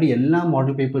already ಎಲ್ಲ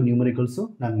ಮಾಡಲ್ ಪೇಪರ್ ನ್ಯೂಮರಿಕಲ್ಸು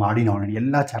ನಾನು ಮಾಡಿ ಆಲ್ರೆಡಿ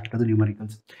ಎಲ್ಲ ಚಾಪ್ಟರ್ದು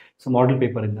numericals, so model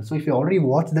ಪೇಪರಿಂದ. So if you already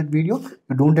watch that video,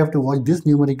 you don't have to watch this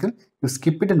numerical, you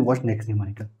skip it and watch next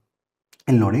numerical.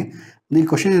 ಇಲ್ಲಿ ನೋಡಿ, ಈ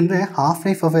question ಅಂದರೆ half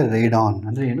life of A radon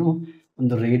ಅಂದರೆ ಏನು?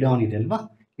 ಒಂದು radon ಇದೆ ಅಲ್ವಾ,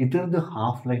 ಇದರದ್ದು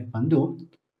ಹಾಫ್ ಲೈಫ್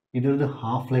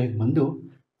ಬಂದು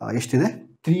ಎಷ್ಟಿದೆ?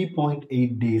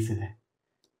 3.8 ಡೇಸ್ ಇದೆ,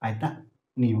 ಆಯಿತಾ?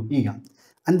 ನೀವು ಈಗ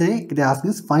ಅಂದರೆ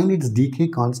find it's D K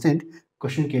constant.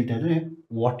 Question ಕೇಳ್ತಾ ಇದ್ರೆ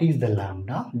what is the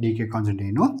lambda, D K constant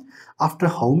ಏನು,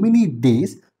 after how many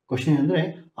days. Question ಅಂದರೆ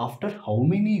after how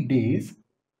many days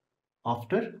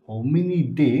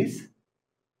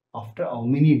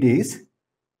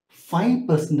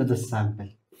 5% of the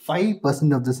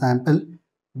sample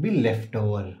be left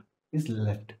over, is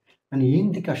left. ನಾನು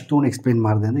ಏನಕ್ಕೆ ಅಷ್ಟೊಂದು ಎಕ್ಸ್ಪ್ಲೇನ್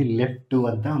ಮಾಡಿದೆ ಅಂದರೆ left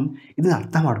ಅಂತ ಇದನ್ನು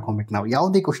ಅರ್ಥ ಮಾಡ್ಕೊಬೇಕು. ನಾವು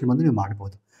ಯಾವುದೇ ಕ್ವಶನ್ ಬಂದು ನೀವು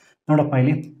ಮಾಡ್ಬೋದು. ನೋಡಪ್ಪ,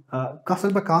 ಇಲ್ಲಿ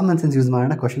ಸ್ವಲ್ಪ ಕಾಮನ್ ಸೆನ್ಸ್ ಯೂಸ್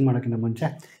ಮಾಡೋಣ ಕ್ವಶನ್ ಮಾಡೋಕ್ಕಿಂತ ಮುಂಚೆ.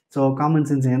 ಸೊ ಕಾಮನ್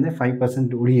ಸೆನ್ಸ್ ಏನಂದರೆ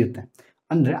 5% ಉಳಿಯುತ್ತೆ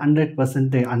ಅಂದರೆ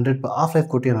 100% ಹಾಫ್ ಲೈಫ್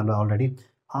ಕೊಟ್ಟಿರಲ್ಲ ಆಲ್ರೆಡಿ.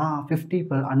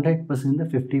 100%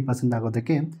 50%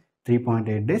 ಆಗೋದಕ್ಕೆ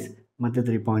 3.8 ಡೇಸ್ ಮತ್ತು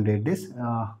 3.8 ಡೇಸ್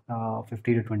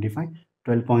 50 to 25,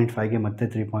 12.5ಗೆ ಮತ್ತೆ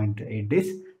 3.8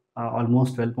 ಡೇಸ್,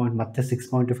 ಆಲ್ಮೋಸ್ಟ್ 12 ಮತ್ತೆ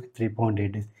 6.25 3.8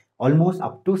 days, almost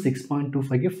up to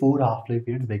 6.25ಗೆ 4 half life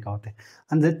periods ಬೇಕಾಗುತ್ತೆ.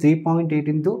 ಅಂದರೆ 3.8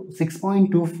 ಇಂಟು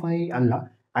 6.25 ಅಲ್ಲ,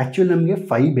 ಆ್ಯಕ್ಚುಲಿ ನಮಗೆ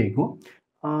 5 ಬೇಕು.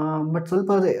 ಬಟ್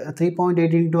ಸ್ವಲ್ಪ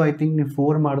 3.8 ಇಂಟು ಐ ಥಿಂಕ್ ನೀವು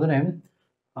 4 ಮಾಡಿದ್ರೆ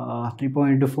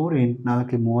 3.4 4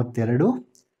 32 2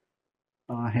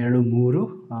 3 12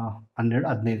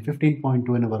 15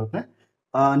 15.2 ಏನೋ ಬರುತ್ತೆ.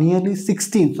 ನಿಯರ್ಲಿ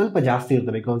 16, ಸ್ವಲ್ಪ ಜಾಸ್ತಿ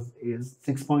ಇರುತ್ತೆ because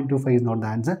 6.25 is not the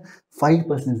answer,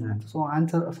 5% is answer. So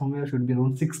answer ಸಮಯ ಶುಡ್ ಬಿ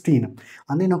ಅರೌಂಡ್ 16.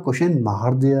 ಅಂದರೆ ನಾವು ಕ್ವಶನ್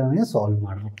ಮಾಡ್ದೇ ಸಾಲ್ವ್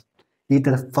ಮಾಡ್ಬೋದು. ಈ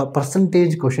ಥರ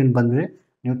ಪರ್ಸಂಟೇಜ್ ಕ್ವಶನ್ ಬಂದರೆ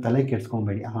ನೀವು ತಲೆ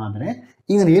ಕೆಡ್ಸ್ಕೊಬೇಡಿ. ಆದರೆ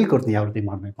ಈಗ ನಾನು ಹೇಳ್ಕೊಡ್ತೀನಿ ಯಾವ ರೀತಿ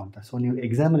ಮಾಡಬೇಕು ಅಂತ. ಸೊ ನೀವು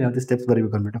ಎಕ್ಸಾಮಲ್ಲಿ ಯಾವ ರೀತಿ ಸ್ಟೆಪ್ಸ್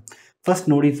ಬರೀಬೇಕು ಅಂದ್ಬಿಟ್ಟು ಫಸ್ಟ್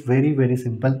ನೋಡಿ, it's very very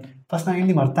simple. First ನಾನು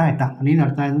ಹೇಳಿ ಅರ್ಥ ಆಯ್ತಾ? ನೀನು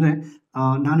ಅರ್ಥ ಅಂದರೆ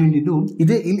ನಾನು ಹೇಳಿದ್ದು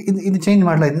ಇದೇ, ಇದು ಚೇಂಜ್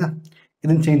ಮಾಡ್ಲಾ,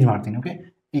 ಇದನ್ನು ಚೇಂಜ್ ಮಾಡ್ತೀನಿ. ಓಕೆ,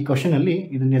 ಈ ಕ್ವಶನಲ್ಲಿ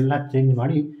ಇದನ್ನೆಲ್ಲ ಚೇಂಜ್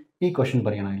ಮಾಡಿ ಈ ಕ್ವಶನ್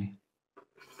ಬರೆಯೋಣ ಇಲ್ಲಿ.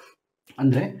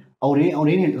 ಅಂದರೆ ಅವ್ರು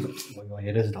ಏನು ಹೇಳ್ತಾರೆ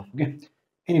ಎರೇಸ್ಡ್ of. Okay,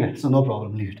 anyway, so no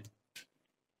problem, leave it.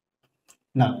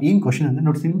 ನಾವು ಏನು ಕ್ವಶನ್ ಅಂದರೆ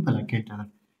ನೋಡಿ, ಸಿಂಪಲ್ ಆಗಿ ಕೇಳ್ತಾರೆ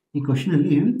ಈ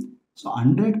ಕ್ವಶನಲ್ಲಿ. ಸೊ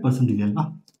 100% ಇದೆ ಅಲ್ವಾ,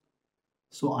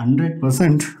 ಸೊ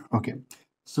 100%. ಓಕೆ,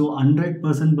 ಸೊ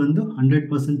 100% ಬಂದು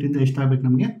 100%ಇಂದ ಎಷ್ಟಾಗಬೇಕು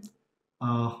ನಮಗೆ?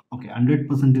 ಓಕೆ,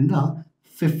 100%ಇಂದ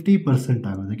 50%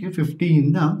 ಆಗೋದಕ್ಕೆ,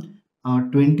 50ಇಂದ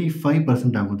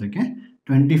 25% ಆಗೋದಕ್ಕೆ,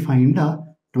 25ಇಂದ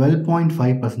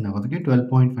 12.5% ಆಗೋದಕ್ಕೆ,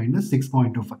 12.5ಇಂದ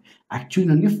 6.25. ಆ್ಯಕ್ಚುಲಿ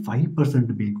ನನಗೆ 5%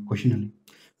 ಬೇಕು ಕ್ವಶನಲ್ಲಿ,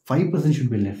 5%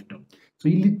 ಶುಡ್ ಬಿ ಲೆಫ್ಟ್. ಸೊ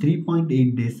ಇಲ್ಲಿ 3.8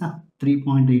 ಡೇಸಾ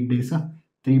 3.8 ಡೇಸಾ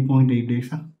 3.8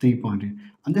 ಡೇಸಾ 3.8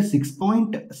 ಅಂದರೆ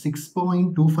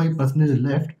 6.25%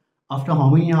 left after how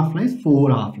many half lives? 4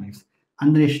 half lives.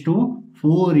 ಅಂದರೆ ಎಷ್ಟು?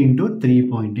 4 ಇಂಟು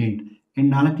 3.8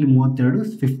 4 32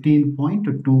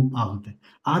 15.2 ಆಗುತ್ತೆ.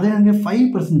 ಆದರೆ ನನಗೆ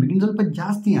 5% ಬೇಕು, ಇನ್ನು ಸ್ವಲ್ಪ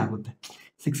ಜಾಸ್ತಿ ಆಗುತ್ತೆ.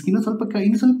 6ಗಿಂತ ಸ್ವಲ್ಪ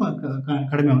ಇನ್ನು ಸ್ವಲ್ಪ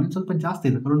ಕಡಿಮೆ ಆಗುತ್ತೆ, ಸ್ವಲ್ಪ ಜಾಸ್ತಿ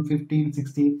ಇರುತ್ತೆ, ಅರೌಂಡ್ 15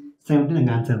 16 17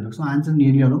 ನಂಗೆ ಆನ್ಸರ್ ಇರಬೇಕು. ಸೊ ಆನ್ಸರ್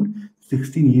ನಿಯರ್ಲಿ ಅರೌಂಡ್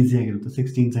 16 ಈಸಿಯಾಗಿರುತ್ತೆ,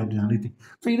 16 17 ಆ ರೀತಿ.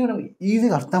 ಸೊ ಇದು ನಾವು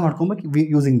ಈಸಿಯಾಗಿ ಅರ್ಥ ಮಾಡ್ಕೊಬೇಕು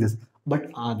ಯೂಸಿಂಗ್ ದಿಸ್. ಬಟ್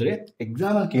ಆದರೆ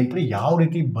ಎಕ್ಸಾಮಲ್ಲಿ ಕೇಳ್ತಾರೆ ಯಾವ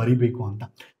ರೀತಿ ಬರಿಬೇಕು ಅಂತ.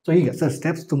 ಸೊ ಈಗ ಸರ್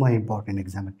ಸ್ಟೆಪ್ಸ್ ತುಂಬ ಇಂಪಾರ್ಟೆಂಟ್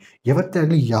ಎಕ್ಸಾಮಲ್ಲಿ. ಯಾವತ್ತೇ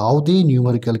ಆಗಲಿ ಯಾವುದೇ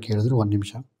ನ್ಯೂಮರಿಕಲ್ ಕೇಳಿದ್ರು, ಒಂದು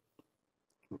ನಿಮಿಷ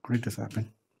ಕುಡಿತೆ ಸರ್.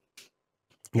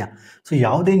 ಯಾ ಸೊ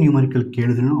ಯಾವುದೇ ನ್ಯೂಮರಿಕಲ್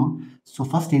ಕೇಳಿದ್ರು ಸೊ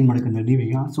ಫಸ್ಟ್ ಏನು ಮಾಡ್ಬೇಕಂದ್ರೆ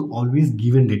ನೀವೀಗ ಸೊ ಆಲ್ವೇಸ್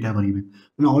ಗಿವನ್ ಡೇಟಾ ಬರೀಬೇಕು.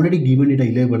 ನಾನು ಆಲ್ರೆಡಿ ಗಿವನ್ ಡೇಟಾ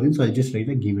ಇಲ್ಲೇ ಬರ್ತೀನಿ. So I just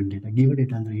write given data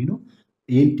ಅಂದರೆ ಏನು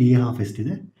ಟಿ ಹಾಫ್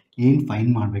ಎಷ್ಟಿದೆ, ಏನು ಫೈನ್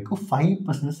ಮಾಡಬೇಕು,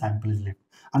 5% ಸ್ಯಾಂಪಲ್ ಇಸ್ ಲೆಫ್ಟ್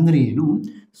ಅಂದರೆ ಏನು.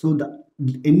 ಸೊ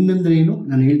ಎನ್ ಅಂದರೆ ಏನು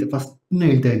ನಾನು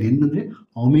ಹೇಳ್ತಾ ಇದ್ದೀನಿ. ಎನ್ ಅಂದರೆ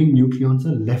how many nucleons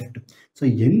R left. So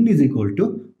N is equal to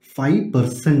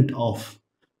 5%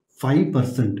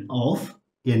 of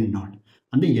N not.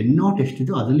 ಅಂದರೆ ಎನ್ ನಾಟ್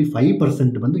ಎಷ್ಟಿದೆಯೋ ಅದರಲ್ಲಿ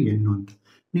 5% ಬಂದು ಎನ್ ಅಂತ.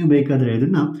 ನೀವು ಬೇಕಾದರೆ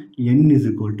ಇದನ್ನು N is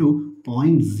equal to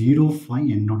 0.05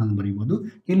 N not ಅಂತ ಬರೀಬೋದು.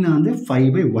 ಇಲ್ಲ ಅಂದರೆ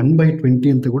 5/1/20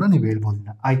 ಅಂತ ಕೂಡ ನೀವು ಹೇಳ್ಬೋದು.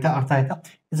 ಆಯ್ತಾ, ಅರ್ಥ ಆಯ್ತಾ?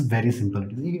 It's very simple.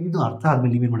 ಇದು ಅರ್ಥ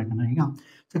ಆದಮೇಲೆ ನೀವೇನು ಮಾಡಬೇಕಂದ್ರೆ ಈಗ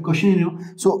ಸೊ ಕ್ವಶನ್ ಏನು,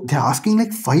 ಸೊ ದೇ ಆಸ್ಕಿಂಗ್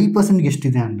ಲೈಕ್ 5%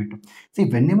 ಎಷ್ಟಿದೆ ಅಂದ್ಬಿಟ್ಟು. See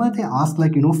when ever they ask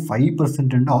like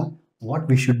 5% and all, what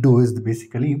we should do is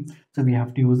basically so we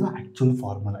have to use the actual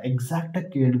formula. ಎಕ್ಸಾಕ್ಟಾಗಿ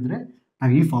ಕೇಳಿದ್ರೆ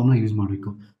ನಾವು ಈ ಫಾರ್ಮುಲಾ ಯೂಸ್ ಮಾಡಬೇಕು.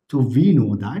 So we know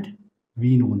that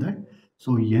so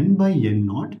N by N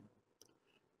not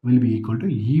will be equal to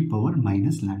E power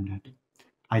minus lambda T.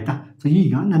 ಆಯಿತಾ? So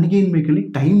ಈಗ ನನಗೇನು ಬೇಕಲ್ಲಿ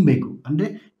time ಬೇಕು. ಅಂದರೆ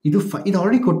ಇದು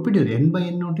already ಕೊಟ್ಬಿಟ್ಟಿದ್ದಾರೆ. N by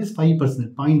N not is 5%,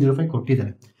 0.05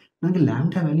 ಕೊಟ್ಟಿದ್ದಾರೆ. ನನಗೆ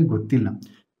ಲ್ಯಾಂಬ್ಡಾ ವ್ಯಾಲ್ಯೂ ಗೊತ್ತಿಲ್ಲ,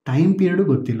 ಟೈಮ್ ಪೀರಿಯಡು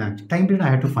ಗೊತ್ತಿಲ್ಲ. Time period I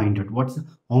have to find out what's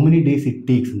how many days it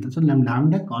takes ಅಂತ. ಸೊ ನಮ್ಮ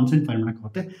ಲ್ಯಾಂಬ್ಡಾ ಕಾನ್ಸ್ಟೆಂಟ್ ಫೈಂಡ್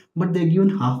ಮಾಡೋಕ್ಕಾಗುತ್ತೆ. But they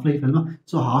given half life ಅಲ್ವಾ.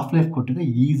 So half life ಕೊಟ್ಟಿದ್ರೆ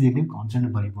ಈಸಿಯಾಗಿ constant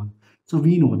ಬರೀಬೋದು. So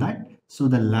we know that so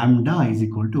the lambda is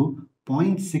equal to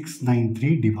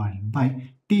 0.693 divided by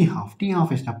T half. T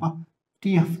half ಎಷ್ಟಪ್ಪ?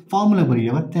 T half formula ಬರೀ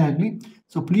ಯಾವತ್ತೇ ಆಗಲಿ.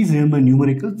 So please remember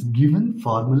numericals given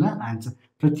formula answer.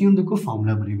 ಪ್ರತಿಯೊಂದಕ್ಕೂ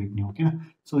formula ಬರೀಬೇಕು ನೀವು. ಓಕೆನಾ?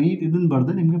 So ಇದನ್ನು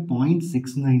ಬರೆದ್ರೆ ನಿಮಗೆ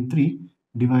 0.693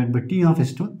 ಡಿವೈಡ್ ಬೈ ಟಿ ಆಫ್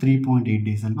ಎಷ್ಟು 3.8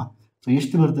 ಡೇಸ್ ಅಲ್ವಾ. ಸೊ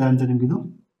ಎಷ್ಟು ಬರ್ತದೆ ಆನ್ಸರ್ ನಿಮಗಿದು?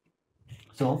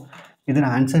 ಸೊ ಇದರ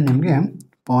ಆನ್ಸರ್ ನಿಮಗೆ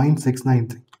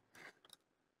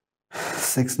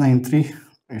 0.693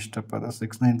 ಎಷ್ಟಪ್ಪ ಅದು?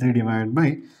 693 ಡಿವೈಡ್ ಬೈ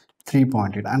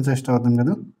 3.8 ಆನ್ಸರ್ ಎಷ್ಟಾಗುತ್ತೆ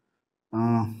ನಿಮಗದು?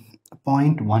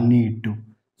 0.182.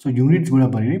 ಸೊ ಯೂನಿಟ್ಸ್ ಕೂಡ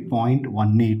ಬರೀರಿ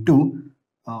 0.182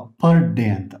 ಪರ್ ಡೇ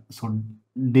ಅಂತ. So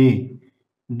day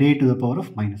to the power of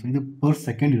minus, ಇದು ಪರ್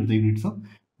ಸೆಕೆಂಡ್ ಇರುತ್ತೆ ಯೂನಿಟ್ಸು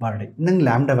ಪರ್ ಡೇ. ನಂಗೆ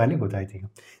ಲ್ಯಾಂಬ್ಡಾ ವ್ಯಾಲ್ಯೂ ಗೊತ್ತಾಯ್ತು ಈಗ.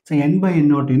 So N by N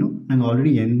not ಏನು, ನಂಗೆ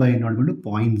already N by N not ಬಂದು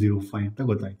 0.05 ಅಂತ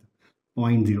ಗೊತ್ತಾಯಿತು.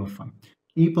 0.05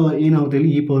 ಈ ಪವರ್ ಏನಾಗುತ್ತೆ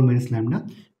ಇಲ್ಲಿ, E power minus lambda,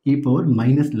 E power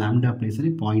minus lambda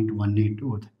ಪ್ಲೇಸಲ್ಲಿ 0.182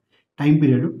 ಗೊತ್ತಾಯ್ತು. ಟೈಮ್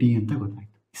ಪೀರಿಯಡು ಟಿ ಅಂತ ಗೊತ್ತಾಯ್ತು.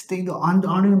 ಇಷ್ಟೇ, ಇದು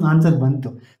ಆನ್ಸರ್ ಬಂತು.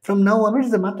 From now onwards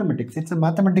it's mathematics. It's a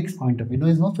mathematics point of view.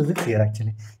 Is no physics here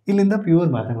actually. ಇಲ್ಲಿಂದ ಪ್ಯೂರ್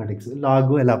ಮ್ಯಾಥಮೆಟಿಕ್ಸ್.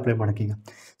 ಲಾಗು ಎಲ್ಲ ಅಪ್ಲೈ ಮಾಡೋಕ್ಕೆ ಈಗ.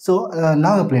 ಸೊ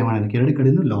ಲಾಗ್ ಅಪ್ಲೈ ಮಾಡೋದಕ್ಕೆ ಎರಡು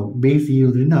ಕಡೆಯೂ ಲಾಗ್ ಬೇಸ್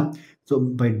ಇರೋದ್ರಿಂದ so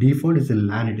by default is A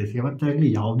LAN it is. ಯಾವತ್ತಾಗಲಿ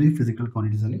ಯಾವುದೇ physical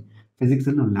ಕ್ವಾಂಟಿಟೀಸಲ್ಲಿ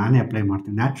ಫಿಸಿಕ್ಸಲ್ಲಿ ನಾವು ಲ್ಯಾನೇ ಅಪ್ಲೈ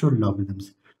ಮಾಡ್ತೀವಿ. ನ್ಯಾಚುರಲ್ ಲಾಗರಿದಮ್ಸ್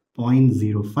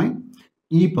 0.05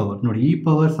 ಇ ಪವರ್ ನೋಡಿ, ಇ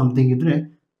ಪವರ್ ಸಮಥಿಂಗ್ ಇದ್ದರೆ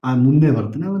ಮುಂದೆ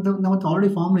ಬರುತ್ತೆ. ನಾವು already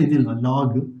formula ಇದೆಯಲ್ವ,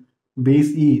 log base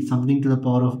E something to the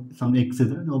power of some X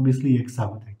ಇದ್ರೆ ಆಬ್ವಿಯಸ್ಲಿ ಎಕ್ಸ್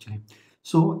ಆಗುತ್ತೆ actually.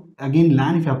 So again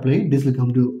LAN if apply this will come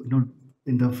to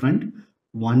in the front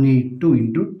 182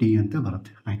 into T ಅಂತ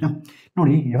ಬರುತ್ತೆ. ಆಯಿತಾ?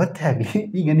 ನೋಡಿ ಯಾವತ್ತೇ ಆಗಲಿ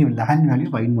ಈಗ ನೀವು ಲ್ಯಾನ್ ವ್ಯಾಲ್ಯೂ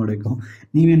ಫೈಂಡ್ ಮಾಡಬೇಕು.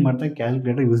 ನೀವೇನು ಮಾಡ್ತಾರೆ,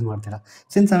 ಕ್ಯಾಲ್ಕುಲೇಟರ್ ಯೂಸ್ ಮಾಡ್ತೀರಾ.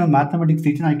 Since I mathematics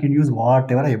teacher I can use what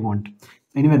ever I want.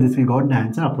 Anyway this we got the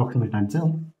answer, approximate answer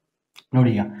ನೋಡಿ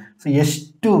ಈಗ. ಸೊ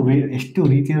ಎಷ್ಟು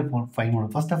ರೀತಿಯ ಫೈಂಡ್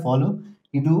ಮಾಡೋದು. ಫಸ್ಟ್ ಆಫ್ ಆಲ್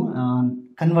ಇದು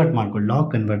ಕನ್ವರ್ಟ್ ಮಾಡ್ಕೊಳ್ಳಿ, ಲಾಗ್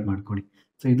ಕನ್ವರ್ಟ್ ಮಾಡ್ಕೊಳ್ಳಿ.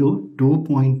 ಸೊ ಇದು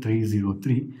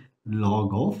 2.303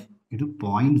 ಲಾಗ್ ಆಫ್ ಇದು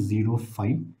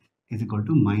 0.05 is equal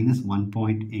to minus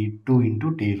 1.82 into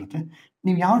T ಇರುತ್ತೆ.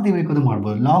 ನೀವು ಯಾವ್ದು ಬೇಕು ಅದು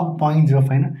ಮಾಡ್ಬೋದು. Log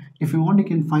 0.05 if you want you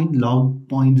can find log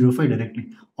 0.05 directly.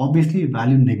 Obviously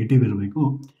value negative ಇರಬೇಕು.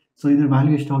 ಸೊ ಇದ್ರ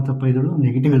ವ್ಯಾಲ್ಯೂ ಎಷ್ಟು ಆಗುತ್ತಪ್ಪ, ಇದ್ರು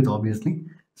ನೆಗೆಟಿವ್ ಇರುತ್ತೆ ಆಬ್ವಿಯಸ್ಲಿ.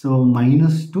 ಸೊ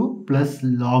 -2 ಪ್ಲಸ್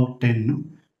ಲಾಗ್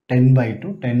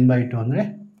 10/2 ಅಂದರೆ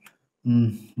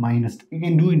 -2. You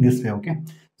can do in this way. Okay,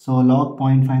 so log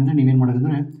 0.5 ಅಂದರೆ ನೀವೇನು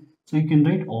ಮಾಡೋದಂದರೆ, so you can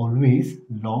write always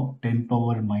log 10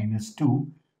 power minus 2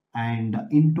 and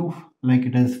into like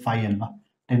it is 5 alva.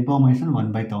 10 power minus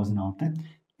 1/1000 ಆಗುತ್ತೆ.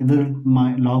 ಇದರ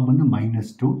log ಬಂದು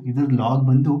 -2. ಇದರ log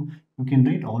ಬಂದು you can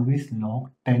write always log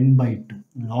 10/2.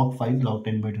 log 5 log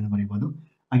 10/2 ಅಂತ ಬರೀಬೋದು.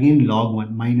 Again log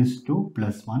 1 -2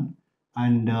 plus 1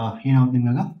 and ಏನಾಗುತ್ತೆ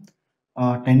ನಿಮಗೆ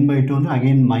 10/2 ಅಂದರೆ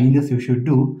again minus you should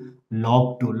do log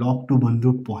 2. log 2 ಬಂದು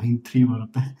 0.3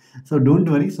 ಬರುತ್ತೆ. So don't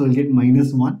worry, so will get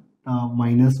 -1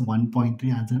 -1.3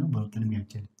 answer ಬರುತ್ತೆ ನಿಮಗೆ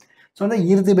ಆ್ಯಕ್ಚುಲಿ. ಸೊ ಅಂದರೆ ಈ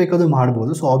ರೀತಿ ಬೇಕಾದರೂ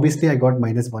ಮಾಡ್ಬೋದು. So obviously I got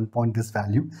 -1 point this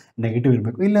value negative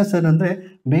ಇರಬೇಕು. ಇಲ್ಲ ಸರ್ ಅಂದರೆ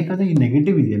ಬೇಕಾದರೆ ಈ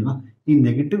ನೆಗೆಟಿವ್ ಇದೆಯಲ್ವಾ, ಈ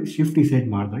ನೆಗೆಟಿವ್ ಶಿಫ್ಟ್ ಡಿಸೈಡ್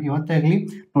ಮಾಡಿದ್ರೆ ಯಾವತ್ತೇ ಆಗಲಿ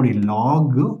ನೋಡಿ,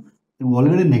 ಲಾಗ್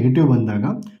ಒಳಗಡೆ ನೆಗೆಟಿವ್ ಬಂದಾಗ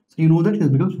so you know that it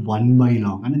becomes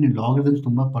 1/log. ಅಂದರೆ ನೀವು ಲಾಗರಿದಮ್ಸ್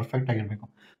ತುಂಬ ಪರ್ಫೆಕ್ಟ್ ಆಗಿರಬೇಕು.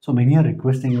 So many are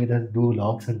requesting with do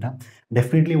logs ಅಂತ.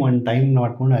 ಡೆಫಿನೆಟ್ಲಿ ಒನ್ ಟೈಮ್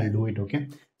ಮಾಡಿಕೊಂಡು I do it. Okay,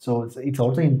 so it's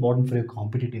also important for your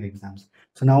competitive exams.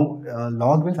 So now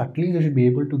log means at least you should be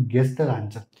able to guess the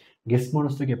answer. Guess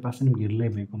ಮಾಡೋಷ್ಟು capacity ನಿಮ್ಗೆ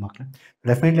ಇರಲೇಬೇಕು ಮಕ್ಕಳು.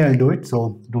 Definitely I do it, so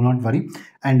do not worry.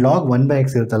 And log 1/x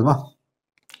ಇರುತ್ತಲ್ವಾ,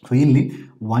 so ಇಲ್ಲಿ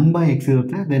 1/x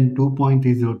ಇರುತ್ತೆ, then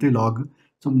 2.303 log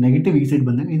so negative ಈ side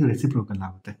ಬಂದಾಗ ಇದು ರೆಸಿಪ್ರೋಕಲ್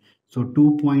ಆಗುತ್ತೆ. ಸೊ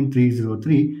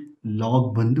 2.303 ಲಾಗ್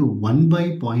ಬಂದು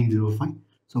 1/0.05.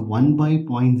 ಸೊ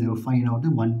 1/0.05 ಏನಾಗುತ್ತೆ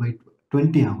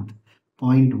 1/20 ಆಗುತ್ತೆ.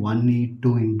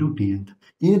 0.182 ಇಂಟು ಟಿ ಅಂತ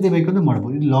ಈ ರೀತಿ ಬೇಕಂದ್ರೆ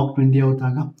ಮಾಡ್ಬೋದು. ಇದು ಲಾಗ್ 20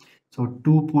 ಆಗುತ್ತಾಗ. ಸೊ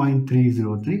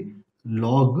 2.303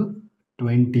 ಲಾಗ್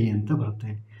 20 ಅಂತ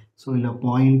ಬರುತ್ತೆ. ಸೊ ಇಲ್ಲ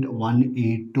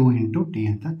 0.182 ಇಂಟು ಟಿ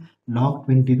ಅಂತ ಲಾಗ್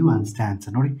 20 ಅನ್ಸ್ಟೇ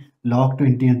ಆನ್ಸರ್ ನೋಡಿ. ಲಾಗ್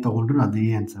 20 ಅಂತ ತಗೊಂಡ್ರು ಅದೇ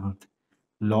ಆನ್ಸರ್ ಬರುತ್ತೆ.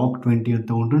 ಲಾಗ್ 20 ಅಂತ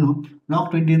ತಗೊಂಡ್ರು ಲಾಗ್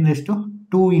 20 ಅಂದರೆ ಎಷ್ಟು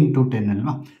 2 ಇಂಟು 10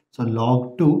 ಅಲ್ವಾ. So log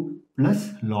 2 plus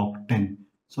log 10.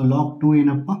 So log 2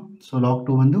 ಏನಪ್ಪ, ಸೊ ಲಾಗ್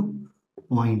 2 ಒಂದು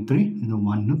 0.3 ಇದು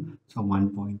 1. So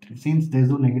 1.3 since there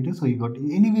is no negative. So you got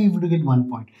anyway you will get 1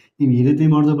 point. ನೀವು ಈ ರೀತಿ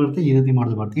ಮಾಡೋದು ಬರುತ್ತೆ, ಈ ರೀತಿ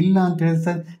ಮಾಡೋದು ಬರುತ್ತೆ. ಇಲ್ಲ ಅಂತ ಹೇಳಿ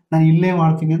ಸರ್ ನಾನು ಇಲ್ಲೇ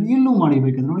ಮಾಡ್ತೀನಿ ಅಂದರೆ ಇಲ್ಲೂ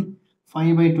ಮಾಡಿಬೇಕಂದ್ರೆ ನೋಡಿ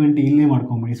 5/20 ಇಲ್ಲೇ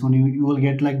ಮಾಡ್ಕೊಂಬಿಡಿ. ಸೊ ನೀವು you will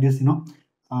get like this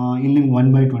ಇಲ್ಲಿ ನಿಮ್ಗೆ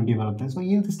 1/20 ಬರುತ್ತೆ. ಸೊ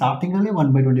ಈ ರೀತಿ ಸ್ಟಾರ್ಟಿಂಗಲ್ಲೇ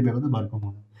 1/20 ಬೇಕಾದ್ರೆ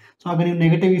ಬರ್ಕೊಬೋದು. ಸೊ ಆಗ ನೀವು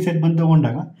ನೆಗೆಟಿವ್ ಈ ಸೆಟ್ ಬಂದು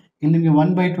ತೊಗೊಂಡಾಗ ಇಲ್ಲಿ ನಿಮಗೆ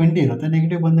 1/20 ಇರುತ್ತೆ,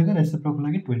 ನೆಗೆಟಿವ್ ಬಂದಾಗ ರೆಸಿಪ್ರೋಕಲ್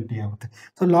ಆಗಿ 20 ಆಗುತ್ತೆ.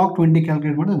 ಸೊ ಲಾಗ್ 20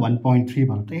 ಕ್ಯಾಲ್ಕುಲೇಟ್ ಮಾಡಿದ್ರೆ 1.3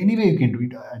 ಬರುತ್ತೆ. Anyway you can do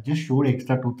it. Just showed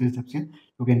extra 2-3 steps.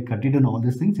 You can cut it on all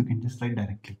this things. You can just right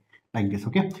directly like this.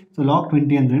 Okay, so log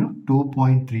 20 ಅಂದ್ರೇನು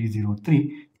 2.303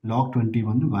 log 20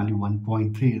 ಬಂದು value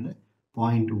 1.3 ಇದೆ,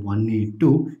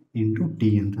 0.182 into T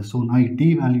ಅಂತ. So ನಾ ಈ T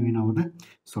value ಏನಾಗುತ್ತೆ,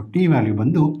 so T value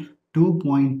ಬಂದು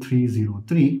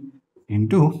 2.303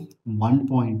 into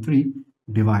 1.3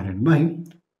 divided by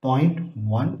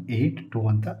 0.182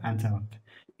 ಅಂತ answer ಬರುತ್ತೆ.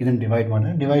 ಇದನ್ನು ಡಿವೈಡ್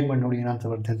ಮಾಡಿ ನೋಡಿ ಏನು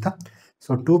ಆನ್ಸರ್ ಬರುತ್ತೆ ಅಂತ.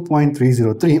 ಸೊ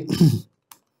 2.303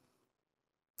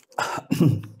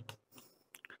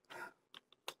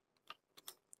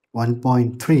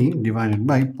 1.3 ಡಿವೈಡೆಡ್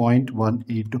ಬೈ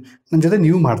 0.182 ನನ್ನ ಜೊತೆ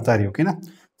ನೀವು ಮಾಡ್ತಾ ಇರಿ, ಓಕೆನಾ.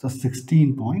 ಸೊ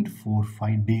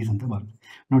 16.45 ಡೇಸ್ ಅಂತ ಬರುತ್ತೆ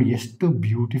ನೋಡಿ. ಎಷ್ಟು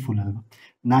ಬ್ಯೂಟಿಫುಲ್ ಅಲ್ವಾ.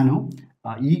 ನಾನು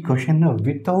ಈ ಕ್ವಶನ್ನ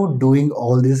without doing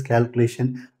all this calculation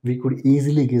we could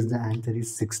easily guess the answer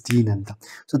is 16 ಅಂತ.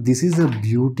 So this is the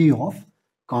beauty of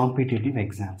competitive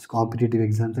exams. Competitive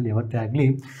ಎಕ್ಸಾಮ್ಸಲ್ಲಿ ಯಾವತ್ತೇ ಆಗಲಿ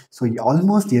ಸೊ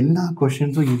ಆಲ್ಮೋಸ್ಟ್ ಎಲ್ಲ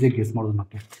ಕ್ವಶನ್ಸು ಈಸಿಯಾಗಿ ಗೆಸ್ ಮಾಡೋದು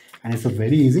ಮಕ್ಕಳು. And it's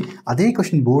very easy. ಅದೇ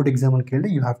ಕ್ವಶನ್ ಬೋರ್ಡ್ ಎಕ್ಸಾಮಲ್ಲಿ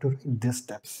ಕೇಳಿದ್ರೆ you have to write this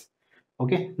steps.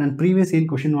 Okay, ನಾನು ಪ್ರೀವಿಯಸ್ ಏನು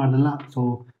ಕ್ವಶನ್ ಮಾಡಲ್ಲ. So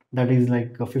that is like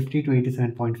 50 to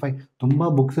 87.5. ತುಂಬ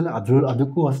ಬುಕ್ಸಲ್ಲಿ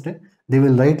ಅದಕ್ಕೂ ಅಷ್ಟೇ they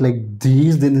will write like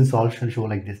these then in solution show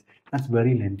like this. That's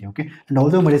very lengthy. Okay, and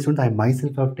also my students, I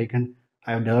myself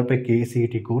have developed a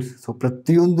KCET course. So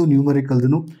ಪ್ರತಿಯೊಂದು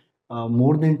ನ್ಯೂಮರಿಕಲ್ದು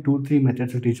more than 2-3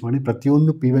 methods teach ಮಾಡಿ,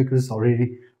 ಪ್ರತಿಯೊಂದು PYQs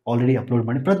already upload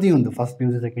ಮಾಡಿ, ಪ್ರತಿಯೊಂದು first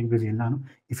PUC second PUC ಎಲ್ಲಾನು.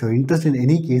 If you are interest in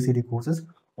any KCET courses,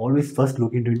 always first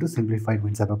look into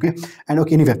SimplifiedMinds. Okay, and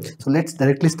okay, anyway, so let's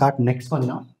directly start next one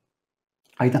now.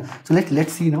 Aita, so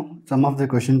let's see now some of the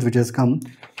questions which has come.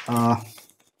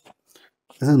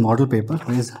 This is model paper.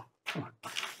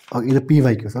 Either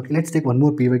PYQs. Okay, let's take one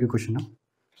more PYQ question now.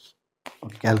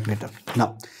 Okay, calculator. Now,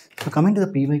 so coming to the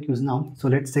PYQs now. So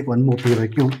let's take one more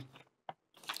PYQ.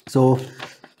 So,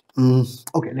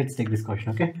 okay, let's take this question.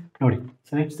 Okay, nodi.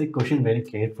 So let's take question very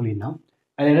carefully now.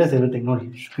 I'll erase everything. Nodi,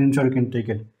 screenshot you can take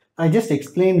it. I just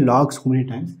explained logs so many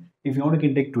times. If you want, you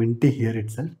can take 20 here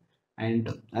itself, and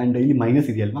ಇಲ್ಲಿ minus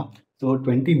ಇದೆಯಲ್ವಾ. So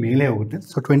 20 ಮೇಲೆ ಹೋಗುತ್ತೆ.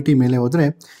 So 20 ಮೇಲೆ ಹೋದ್ರೆ,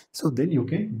 so then you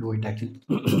can do it actually.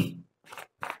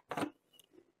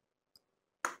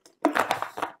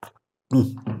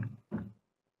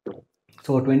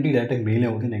 So 20 ಡೈರೆಕ್ಟಾಗಿ ಮೇಲೆ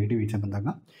ಹೋಗುತ್ತೆ negative ಈಚೆ ಬಂದಾಗ.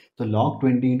 ಸೊ ಲಾಗ್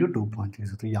 20 ಇಂಟು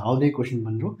 2.303 ಯಾವುದೇ ಕ್ವಶನ್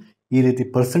ಬಂದರೂ ಈ ರೀತಿ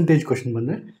ಪರ್ಸೆಂಟೇಜ್ ಕ್ವಶನ್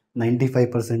ಬಂದರೆ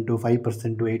 95%,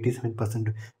 5%, 87%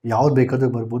 ಯಾವ್ದು ಬೇಕಾದರೂ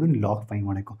ಬರ್ಬೋದು. ನೀವು ಲಾಗ್ ಫೈನ್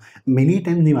ಮಾಡೋಕ್ಕೂ ಮೆನಿ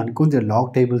ಟೈಮ್ ನೀವು ಅನ್ಕೊಂತೀರ ಲಾಗ್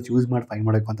ಟೇಬಲ್ಸ್ ಯೂಸ್ ಮಾಡಿ ಫೈನ್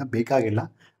ಮಾಡೋಕ್ಕೂ ಅಂತ. ಬೇಕಾಗಿಲ್ಲ.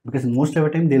 Because most of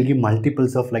the time they'll give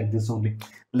multiples of like this only,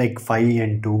 like 5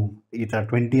 and 2 ಈ ಥರ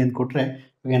 20 ಅಂತ ಕೊಟ್ಟರೆ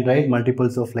you can write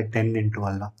multiples of like 10 and 2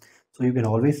 ಅಲ್ವಾ. So you can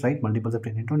always write multiples of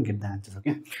 10 into and get the answers.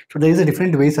 Okay, so there is a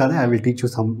different ways are there. I will teach you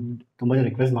some. Tumba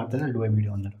request ಮಾಡ್ತಾರೆ, I'll do a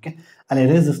video on that. Okay, I'll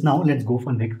erase this now. Let's go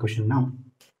for next question now.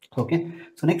 Okay,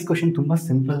 so next question ತುಂಬಾ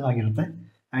simple ಆಗಿರುತ್ತೆ.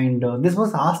 And this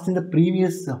was asked in the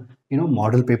previous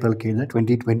model paper ಕೇಳಿದ್ರೆ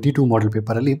 2022 model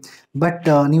paper ಅಲ್ಲಿ. But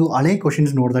ನೀವು ಹಳೆ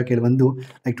questions ನೋಡಿದಾಗ ಕೆಲವೊಂದು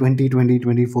like 2020,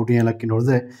 2014 ಎಲ್ಲಕ್ಕೆ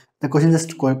ನೋಡಿದ್ರೆ the question is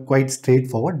quite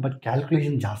straightforward, but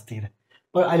calculation ಜಾಸ್ತಿ ಇದೆ.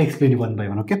 But I'll explain you one by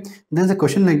one. Okay, there's a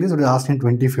question like this. It was asked in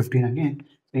 2015 again.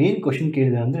 So ಏನು question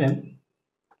ಕೇಳಿದೆ ಅಂದರೆ,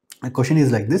 the question is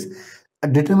like this: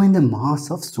 determine the mass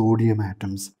of sodium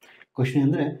atoms. Question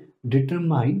ಅಂದರೆ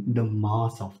determine the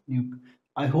mass of.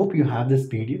 I hope you have this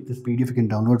PDF. This PDF you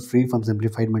can download free from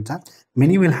SimplifiedMinds app.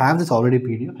 Many will have this already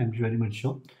PDF. I'm very much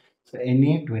sure. So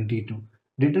Na22.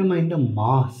 Determine the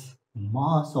mass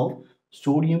of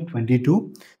sodium 22.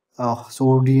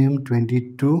 Sodium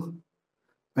 22.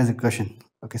 Where's the question?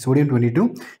 Okay, sodium 22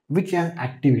 which has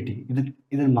activity.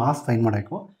 Either mass find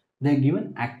ಮಾಡಬೇಕು. They are given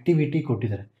activity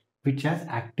ಕೊಟ್ಟಿದ್ದಾರೆ, which has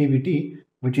activity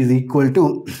which is equal to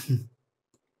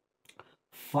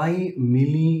 5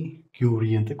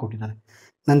 millicurie ಅಂತ ಕೊಟ್ಟಿದ್ದಾರೆ.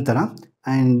 ನಂತರ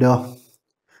and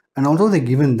And also they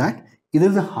given that either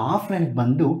the half-life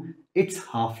bandu, its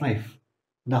half-life,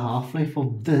 the half-life of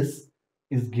this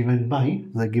is given by,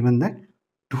 they're given that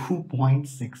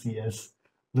 2.6 years.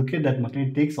 Look at that much,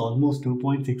 it takes almost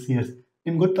 2.6 years.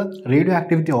 In good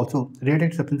radioactivity also,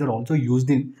 radioactive substances are also used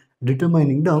in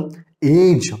determining the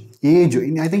age.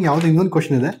 I think ಯಾವ್ದು ಇನ್ನೊಂದು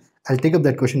question ಇದೆ, I'll take up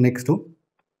that question next too.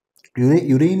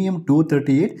 Uranium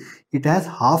 238, it has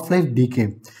half-life decay.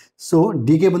 So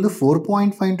decay ಬಂದು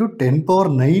 4.5 to 10 power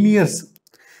 9 years.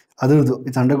 ಅದರದ್ದು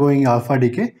it's undergoing alpha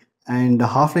decay and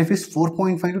half-life is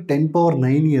 4.5 to 10 power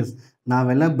 9 years.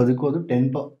 ನಾವೆಲ್ಲ ಬದುಕೋದು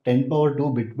 10 power 2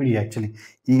 ಬಿಟ್ಬಿಡಿ actually,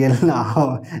 ಈಗೆಲ್ಲ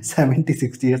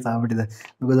 70-60 years ಆಗ್ಬಿಟ್ಟಿದೆ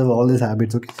because of all this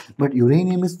habits. Okay, but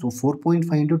uranium is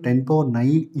 4.5 to 10 power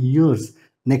 9 years.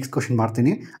 Next question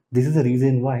ಮಾಡ್ತೀನಿ. This is the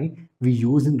reason why we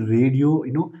use in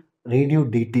radio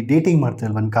dating ಮಾಡ್ತಾರೆ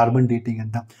ಅಲ್ವಾ, carbon dating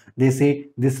ಅಂತ. They say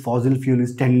this fossil fuel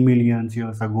is 10 million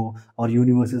years ago or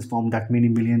universe is formed that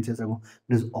many millions years ago.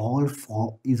 It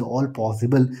is all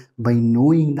possible by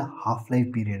knowing the half-life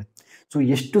period. So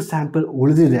ಎಷ್ಟು sample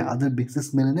ಉಳಿದಿದೆ ಅದ್ರ basis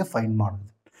ಮೇಲೆ find ಮಾಡೋದು.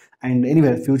 And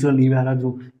anyway ಫ್ಯೂಚರಲ್ಲಿ ನೀವು ಯಾರಾದರೂ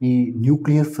ಈ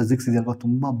nuclear physics ಇದೆಯಲ್ವ,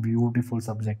 ತುಂಬ beautiful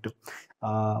subject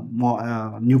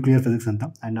nuclear physics ಅಂತ.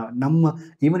 ಆ್ಯಂಡ್ ನಮ್ಮ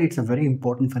even it's a very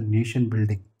important for nation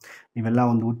building. ನೀವೆಲ್ಲ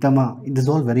ಒಂದು ಉತ್ತಮ, it is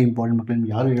all very important. ಮಕ್ಕಳು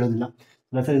ನಿಮ್ಗೆ ಯಾರು ಹೇಳೋದಿಲ್ಲ.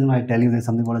 I tell you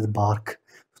something called as bark.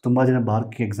 ತುಂಬ ಜನ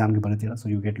ಬಾರ್ಕ್ ಎಕ್ಸಾಮ್ಗೆ ಬರ್ತೀರ, so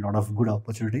you get lot of good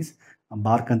opportunities.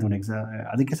 Bark ಅಂತ ಒಂದು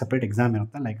ಅದಕ್ಕೆ ಸಪ್ರೇಟ್ ಎಕ್ಸಾಮ್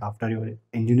ಇರುತ್ತೆ, like after your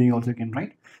engineering also can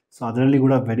write. So ಅದರಲ್ಲಿ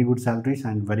ಕೂಡ very good salaries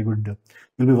and very good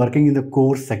will be working in the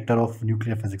core sector of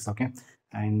nuclear physics. Okay,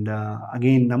 and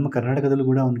again ನಮ್ಮ ಕರ್ನಾಟಕದಲ್ಲೂ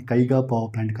ಕೂಡ ಒಂದು ಕೈಗಾ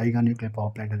ನ್ಯೂಕ್ಲಿಯರ್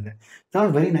ಪವರ್ ಪ್ಲಾಂಟ್ ಇದೆ. It's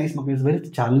all very nice ಮಕ್ಕಳು, it's very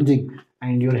challenging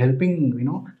and you are helping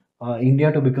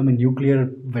India to become A nuclear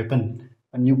weapon,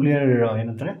 nuclear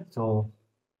ಏನಂತಾರೆ, so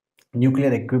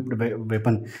nuclear equipped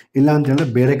weapon. ಇಲ್ಲ ಅಂತ ಹೇಳಿದ್ರೆ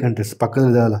ಬೇರೆ ಕಂಟ್ರೀಸ್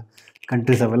ಪಕ್ಕದಲ್ಲ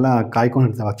ಕಂಟ್ರೀಸ್ ಅವೆಲ್ಲ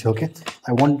ಕಾಯ್ಕೊಂಡಿರ್ತಾವೆ actually. Okay,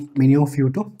 I want many of you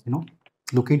to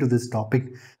look into this topic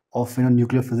of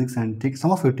nuclear physics and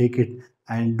take it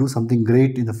and do something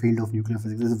great in the field of nuclear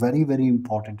physics. It's very very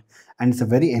important and it's a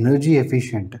very energy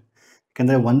efficient.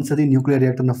 ಯಾಕಂದರೆ ಒಂದ್ಸತಿ nuclear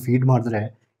ರಿಯಾಕ್ಟರ್ನ feed ಮಾಡಿದ್ರೆ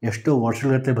ಎಷ್ಟು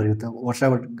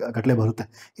ವರ್ಷಗಟ್ಟಲೆ ಬರುತ್ತೆ.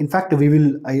 In fact we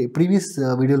will previous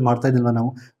ವಿಡಿಯೋಲಿ ಮಾಡ್ತಾ ಇದ್ದಿಲ್ವ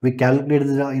ನಾವು, V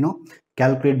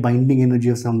calculate binding energy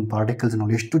of some particles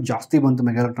ನೋಡಿ, ಎಷ್ಟು ಜಾಸ್ತಿ ಬಂತು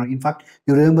ಮೆಗಾಎಲೆಕ್ಟ್ರಾನ್. In fact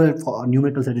you remember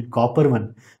numerical set copper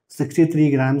 63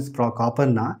 grams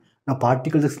ಕಾಪರ್ನ ನಾವು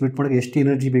ಪಾರ್ಟಿಕಲ್ಸ್ ಸ್ಪ್ಲಿಟ್ ಮಾಡೋಕ್ಕೆ ಎಷ್ಟು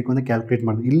ಎನರ್ಜಿ ಬೇಕು ಅಂತ ಕ್ಯಾಲ್ಕುಲೇಟ್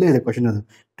ಮಾಡಿದ್ವಿ. ಇಲ್ಲೇ ಇದೆ ಕ್ವಶನ್, ಅದು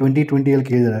 2020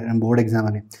 ಕೇಳಿದ್ದಾರೆ ನಮ್ಮ ಬೋರ್ಡ್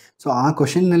ಎಕ್ಸಾಮಲ್ಲಿ. ಸೊ ಆ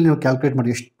ಕ್ವಶನ್ನಲ್ಲಿ ನಾವು ಕ್ಯಾಲ್ಕುಲೇಟ್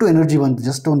ಮಾಡಿ ಎಷ್ಟು ಎನರ್ಜಿ ಬಂತು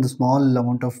ಜಸ್ಟ್ ಒಂದು ಸ್ಮಾಲ್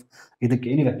ಅಮೌಂಟ್ ಆಫ್ ಇದಕ್ಕೆ.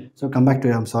 ಏನಿದೆ, so come back to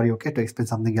I am sorry okay to explain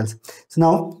something else. So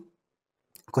ನಾವು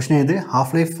ಕ್ವಶನ್ ಏನಿದೆ,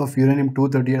 half life of uranium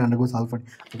 238 undergoes alpha.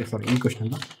 Okay sorry, ಈ ಕ್ವಶನ್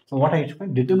ಅಲ್ಲ. So what I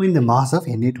explain, determine the mass of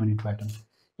Na22 atoms.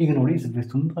 ಈಗ ನೋಡಿ,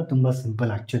 ತುಂಬ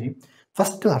simple actually.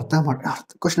 First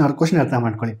question ಅರ್ಥ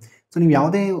ಮಾಡ್ಕೊಳ್ಳಿ. So ನೀವು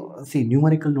ಯಾವುದೇ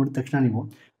ನ್ಯೂಮರಿಕಲ್ ನೋಡಿದ ತಕ್ಷಣ ನೀವು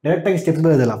ಡೈರೆಕ್ಟಾಗಿ ಸ್ಟೆಪ್ಸ್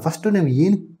ಬರೋದಲ್ಲ. ಫಸ್ಟು ನೀವು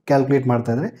ಏನು ಕ್ಯಾಲ್ಕುಲೇಟ್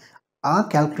ಮಾಡ್ತಾ ಇದ್ರೆ ಆ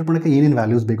ಕ್ಯಾಲ್ಕುಲೇಟ್ ಮಾಡೋಕ್ಕೆ ಏನೇನು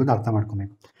ವ್ಯಾಲ್ಯೂಸ್ ಬೇಕು ಅಂತ ಅರ್ಥ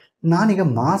ಮಾಡ್ಕೊಬೇಕು. ನಾನೀಗ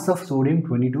ಮಾಸ್ ಆಫ್ ಸೋಡಿಯಂ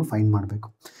 22 ಫೈನ್ ಮಾಡಬೇಕು.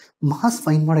 ಮಾಸ್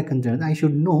ಫೈನ್ ಮಾಡೋಕ್ಕಂತ ಹೇಳಿದ್ರೆ I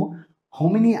should know how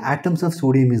many atoms of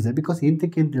sodium is they, because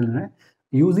ಏನಕ್ಕೆ ಅಂತ ಹೇಳಿದ್ರೆ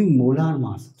using molar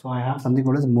mass. So I have something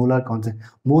called as molar concept,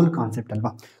 mole concept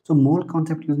ಅಲ್ವಾ. ಸೊ ಮೋಲ್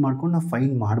ಕಾನ್ಸೆಪ್ಟ್ ಯೂಸ್ ಮಾಡ್ಕೊಂಡು ನಾವು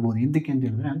fine ಮಾಡ್ಬೋದು. ಏನಕ್ಕೆ ಅಂತ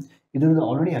ಹೇಳಿದ್ರೆ ಇದರದ್ದು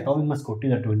ಆಲ್ರೆಡಿ ಅಟಾಮಿಕ್ ಮಾಸ್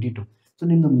ಕೊಟ್ಟಿದ್ದಾರೆ 22. ಸೊ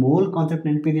ನಿಮ್ಮದು ಮೋಲ್ ಕಾನ್ಸೆಪ್ಟ್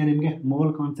ನೆನಪಿದೆಯಾ ನಿಮಗೆ?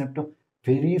 ಮೋಲ್ ಕಾನ್ಸೆಪ್ಟು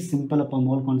ವೆರಿ ಸಿಂಪಲ್ ಅಪ್ಪ.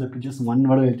 Mole concept just one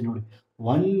word ಹೇಳ್ತೀನಿ ನೋಡಿ.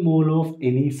 1 mole of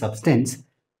any substance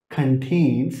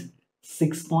contains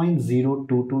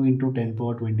 6.022 into 10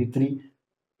 power 23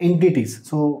 entities.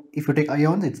 So if you take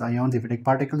ions, it's ions. If you take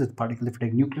particles, it's particles. If you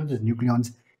take nucleons, it's nucleons.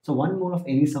 So 1 mole of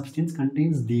any substance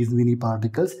contains these many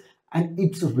particles and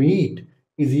its weight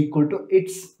is equal to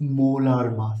its molar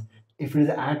mass. If it is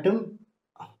an atom,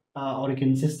 or you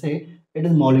can just say it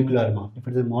is molecular mass. If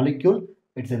it is a molecule,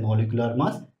 it's a molecular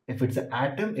mass. If it's an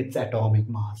atom, it's atomic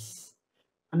mass.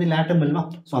 ಅಂದರೆ atom ಅಲ್ವಾ.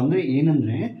 So ಅಂದರೆ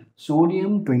ಏನಂದರೆ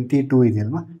sodium 22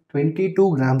 ಇದೆಯಲ್ವಾ, 22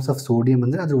 grams of sodium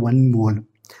ಅಂದರೆ ಅದು 1 mole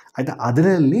ಆಯಿತಾ.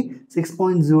 ಅದರಲ್ಲಿ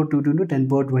 6.022 into 10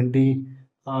 power 23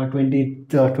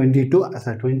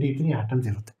 atoms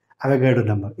ಇರುತ್ತೆ. ಅವಗಾಡ್ರೋ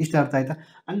ನಂಬರ್. ಇಷ್ಟು ಅರ್ಥ ಆಯಿತಾ?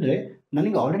 ಅಂದರೆ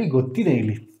ನನಗೆ ಆಲ್ರೆಡಿ ಗೊತ್ತಿದೆ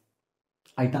ಇಲ್ಲಿ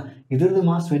ಆಯಿತಾ, ಇದರದ್ದು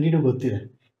ಮಾಸ್ 22 ಗೊತ್ತಿದೆ.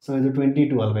 ಸೊ ಇದು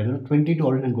 22 ಅಲ್ವಾ, ಇದು 22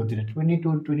 ಆಲ್ರೆಡಿ ನಂಗೆ ಗೊತ್ತಿದೆ.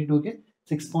 22ಗೆ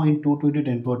 6.22 into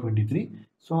 10 power 23.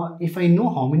 So if I know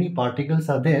how many particles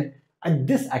are there at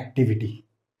this activity.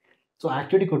 So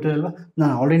activity ಕೊಟ್ಟಿರಲ್ವ,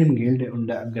 ನಾನು ಆಲ್ರೆಡಿ ನಿಮ್ಗೆ ಹೇಳ್ದೆ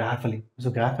ಒಂದು ಗ್ರಾಫಲ್ಲಿ. ಸೊ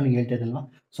ಗ್ರಾಫಲ್ಲಿ ಹೇಳ್ತಾ ಇದ್ದಲ್ವ,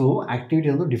 ಸೊ ಆ್ಯಕ್ಟಿವಿಟಿ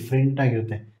ಅನ್ನೋದು ಡಿಫ್ರೆಂಟ್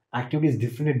ಆಗಿರುತ್ತೆ. ಆ್ಯಕ್ಟಿವಿಟಿ ಇಸ್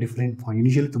ಡಿಫ್ರೆಂಟ್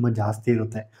ಇನಿಷಿಯಲಿ ತುಂಬ ಜಾಸ್ತಿ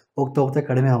ಇರುತ್ತೆ, ಹೋಗ್ತಾ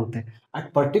ಕಡಿಮೆ ಆಗುತ್ತೆ. At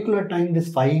particular time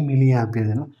this 5 milliamp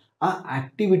ಇದೆಯಲ್ಲ, ಆ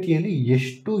ಆ್ಯಕ್ಟಿವಿಟಿಯಲ್ಲಿ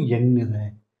ಎಷ್ಟು ಎನ್ ಇದೆ,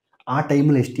 ಆ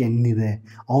ಟೈಮಲ್ಲಿ ಎಷ್ಟು ಎನ್ ಇದೆ,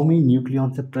 how many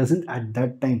nucleons are present at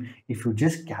that time. If you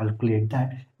just calculate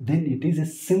that, then it is A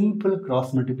simple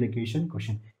cross multiplication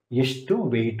question. ಎಷ್ಟು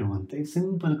ವೆಯ್ಟು ಅಂತ,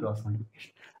 ಸಿಂಪಲ್ ಕ್ರಾಸ್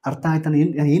ಮಲ್ಟಿಪ್ಲಿಕೇಶನ್. ಅರ್ಥ ಆಯ್ತಾ?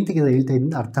 ಏನು ತೆಗೆದ ಹೇಳ್ತಾ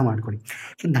ಇದ್ದೀನಿ ಅರ್ಥ ಮಾಡ್ಕೊಳ್ಳಿ.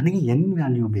 ಸೊ ನನಗೆ ಎನ್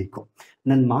ವ್ಯಾಲ್ಯೂ ಬೇಕು,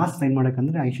 ನನ್ನ mass find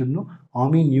ಮಾಡೋಕ್ಕಂದ್ರೆ I should know how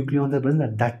many nucleo ಅಂತ ಬರೆದ್ರೆ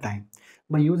at that time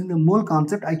by using the mole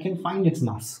concept I can find it's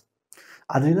mass.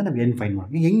 ಅದರಿಂದ ನಾವು ಎನ್ ಫೈಂಡ್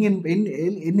ಮಾಡಿ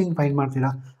ಹೆಂಗೆ ಫೈಂಡ್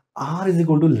ಮಾಡ್ತೀರಾ? R is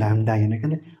equal to lambda N.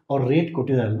 ಯಾಕಂದರೆ ಅವ್ರು ರೇಟ್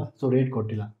ಕೊಟ್ಟಿದ್ದಾರಲ್ವ, ಸೊ ರೇಟ್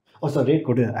ಕೊಟ್ಟಿಲ್ಲ, ರೇಟ್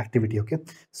ಕೊಟ್ಟಿದ್ದಾರೆ ಆ್ಯಕ್ಟಿವಿಟಿ. ಓಕೆ,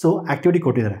 ಸೊ ಆ್ಯಕ್ಟಿವಿಟಿ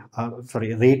ಕೊಟ್ಟಿದ್ದಾರೆ,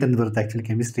 ರೇಟ್ ಅಂತ ಬರುತ್ತೆ ಆ್ಯಕ್ಚುಲಿ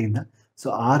ಕೆಮಿಸ್ಟ್ರಿಯಿಂದ. ಸೊ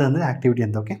ಆರ್ ಅಂದರೆ ಆ್ಯಕ್ಟಿವಿಟಿ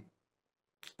ಅಂತ. ಓಕೆ,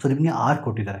 ಸೊ ನಿಮಗೆ ಆರ್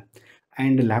ಕೊಟ್ಟಿದ್ದಾರೆ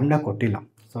ಆ್ಯಂಡ್ ಲ್ಯಾಂಬ್ಡಾ ಕೊಟ್ಟಿಲ್ಲ,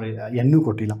 ಎನ್ನೂ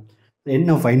ಕೊಟ್ಟಿಲ್ಲ. ಎನ್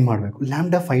ನಾವು ಫೈಂಡ್ ಮಾಡಬೇಕು,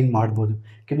 ಲ್ಯಾಂಬ್ಡಾ ಫೈಂಡ್ ಮಾಡ್ಬೋದು.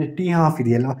 ಯಾಕೆಂದರೆ ಟಿ ಹಾಫ್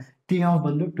ಇದೆಯಲ್ಲ, ಟಿ ಹಾಫ್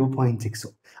ಬಂದು 2.6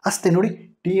 ಅಷ್ಟೇ. ನೋಡಿ,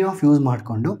 ಟಿ ಹಾಫ್ ಯೂಸ್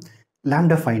ಮಾಡಿಕೊಂಡು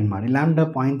ಲ್ಯಾಂಬ್ಡಾ ಫೈಂಡ್ ಮಾಡಿ. Lambda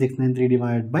 0.693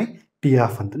 divide by T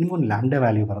half ಅಂತ ನಿಮ್ಗೊಂದು ಲ್ಯಾಂಬ್ಡಾ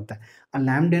ವ್ಯಾಲ್ಯೂ ಬರುತ್ತೆ. ಆ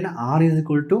ಲ್ಯಾಂಬ್ಡಾನ R is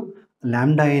equal to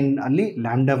lambda N ಅಲ್ಲಿ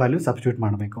ಲ್ಯಾಂಬ್ಡಾ ವ್ಯಾಲ್ಯೂ ಸಬ್ಸ್ಟಿಟ್ಯೂಟ್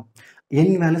ಮಾಡಬೇಕು.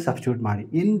 ಎನ್ ವ್ಯಾಲ್ಯೂ ಸಬ್ಸ್ಟಿಟ್ಯೂಟ್ ಮಾಡಿ,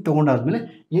 ಎನ್ ತೊಗೊಂಡಾದ್ಮೇಲೆ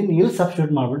ಎನ್ ಎಲ್ಲಿ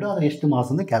ಸಬ್ಸ್ಟಿಟ್ಯೂಟ್ ಮಾಡಿಬಿಟ್ಟು ಅದು ಎಷ್ಟು ಮಾಸ್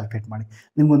ಅಂತ ಕ್ಯಾಲ್ಕುಲೇಟ್ ಮಾಡಿ.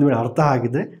 ನಿಮ್ಗೊಂದು ವೇಳೆ ಅರ್ಥ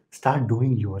ಆಗಿದ್ದರೆ start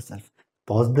doing your self.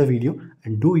 Pause the video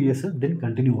and do yourself, then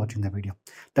continue watching the video.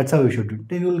 That's how you should do it.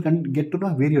 Then you will get to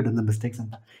know where you have done the mistakes.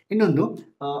 ಅಂತ ಇನ್ನೊಂದು,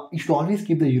 you should always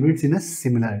keep the units in a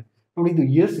similar. ನೋಡಿ, ಇದು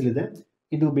years ಇದೆ,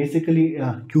 ಇದು basically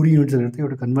Curie units ಇರುತ್ತೆ. You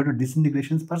have to convert to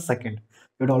ಡಿಸ್ಇಂಟಿಗ್ರೇಷನ್ಸ್ per second.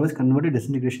 You have to always convert to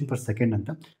disintegration per second ಅಂತ.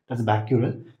 That's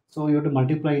ಬ್ಯಾಕ್ಯೂರಲ್. So you have to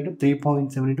multiply into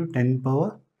 3.7 into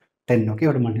 10^10. Okay, you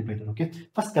have to multiply it. Okay,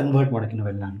 first convert ಮಾಡೋಕ್ಕೆ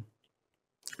ನಾವೆಲ್ಲ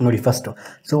ನೋಡಿ first.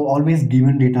 So always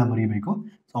given data ಬರೀಬೇಕು.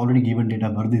 So already given data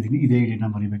ಬರೆದಿದ್ದೀನಿ, ಇದೇ data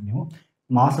ಬರೀಬೇಕು ನೀವು.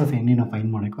 Mass of ಎನ್ನ ಫೈಂಡ್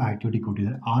ಮಾಡೋಕ್ಕೂ ಆ್ಯಕ್ಟಿವಿಟಿ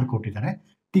ಕೊಟ್ಟಿದ್ದಾರೆ, ಆರ್ ಕೊಟ್ಟಿದ್ದಾರೆ,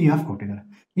 ಟಿ ಆಫ್ ಕೊಟ್ಟಿದ್ದಾರೆ.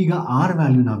 ಈಗ ಆರ್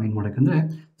ವ್ಯಾಲ್ಯೂ ನಾವೇನು ಮಾಡೋಕ್ಕಂದ್ರೆ,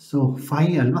 ಸೊ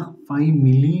 5 ಅಲ್ವಾ, 5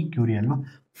 ಮಿಲಿ ಕ್ಯೂರಿ ಅಲ್ವಾ,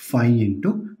 5 into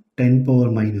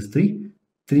 10^-3,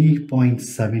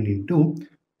 3.7 into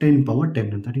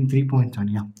 10^10 ಅಂತ. 3.7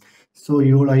 ಯಾ. So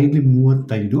 7 5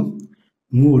 35,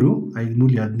 3 5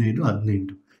 3 15 18,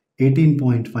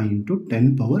 18.5 into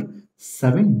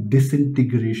 10^7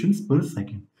 disintegrations per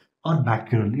second. Or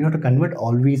bacterial, you have to convert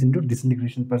always into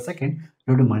disintegration per second. You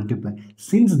have to multiply.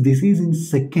 Since this is in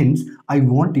seconds, I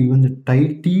want even the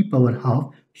t power half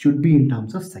should be in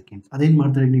terms of seconds. ಅದೇನು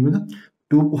ಮಾಡ್ತಾರೆ ನೀವು?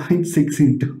 2.6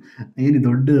 into ಏನು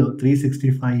ದೊಡ್ಡ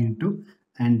 365 into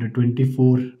and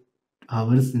 24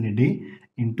 hours in a day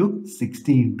into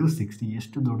 60 into 60.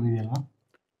 ಎಷ್ಟು ದೊಡ್ಡದಿದೆಯಲ್ವಾ?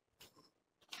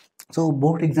 So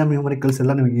board exam numericals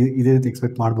ಎಲ್ಲ ನಿಮಗೆ ಇದೇ ರೀತಿ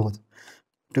ಎಕ್ಸ್ಪೆಕ್ಟ್ ಮಾಡ್ಬೋದು.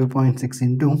 2.6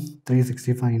 into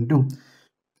 365 into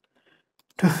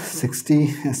 60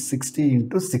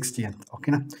 into 60 ಅಂತ.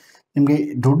 ಓಕೆನಾ? ನಿಮಗೆ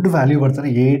ದೊಡ್ಡ ವ್ಯಾಲ್ಯೂ ಬರ್ತಾರೆ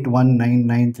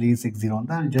 8199360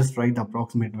 ಅಂತ. Just right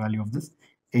approximate value of this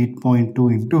 8.2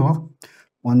 into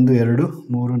 1 2 3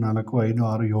 4 5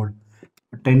 6 7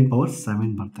 10^7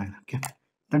 ಬರ್ತಾ ಇದೆ. Okay,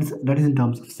 that is in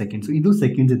terms of seconds. ಇದು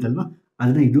ಸೆಕೆಂಡ್ಸ್ ಇತ್ತಲ್ವಾ,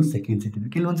 ಆದರೆ ಇದು ಸೆಕೆಂಡ್ಸ್ ಇಟ್ಟಿದೆ.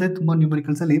 ಕೆಲವೊಂದ್ಸರಿ ತುಂಬ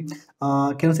ನ್ಯೂಮರಿಕಲ್ಸಲ್ಲಿ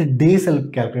ಕೆಲವೊಂದ್ಸರಿ ಡೇಸಲ್ಲಿ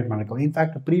ಕ್ಯಾಲ್ಕುಲೇಟ್ ಮಾಡಬೇಕು.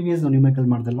 In fact previous numerical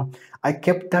ಮಾಡ್ದಲ್ವ, I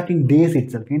kept that in days it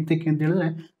self. ಎಂತಕ್ಕೆ ಅಂತ ಹೇಳಿದ್ರೆ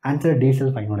ಆನ್ಸರ್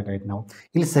ಡೇಸಲ್ಲಿ ಫೈಂಡ್ ಮಾಡೋಕ್ಕಾಯ್ತು. ನಾವು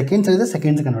ಇಲ್ಲಿ ಸೆಕೆಂಡ್ಸ್ ಇದೆ,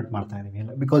 ಸೆಕೆಂಡ್ಸ್ ಕನ್ವರ್ಟ್ ಮಾಡ್ತಾ ಇದ್ದೀವಿ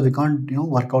ಎಲ್ಲ, because we can't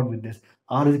workout with this.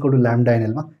 R is equal to lambda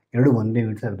ಏನಲ್ವಾ, ಎರಡು ಒಂದೇ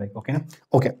ಯೂನಿಟ್ಸ್ ಇರಬೇಕು. ಓಕೆನಾ?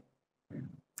 ಓಕೆ,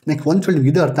 ನೆಕ್ಸ್ಟ್ ಒಂದು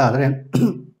ನಿಮ್ಗೆ ಇದು ಅರ್ಥ ಆದರೆ,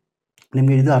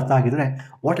 ನಿಮಗೆ ಇದು ಅರ್ಥ ಆಗಿದ್ರೆ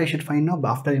ವಾಟ್ ಐ ಶುಡ್ ಫೈಂಡ್ ನಾವು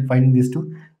ಆಫ್ಟರ್ ಫೈಂಡಿಂಗ್ ದಿಸ್ ಟು,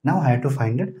 ನಾವು have to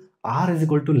find it. R is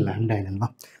equal to lambda n alva.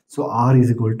 So R is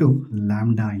equal to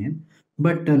lambda n.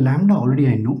 But lambda already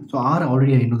I know. So R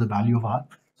already I know the value of R.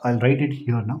 So I'll write it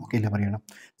here now. Okay,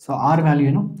 so R value,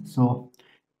 you know, so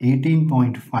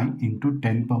 18.5 into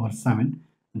 10^7.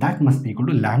 That must be equal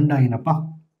to lambda n uppa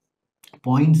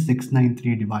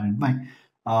 0.693 divided by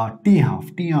T half.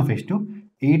 T half is to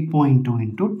 8.2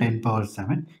 into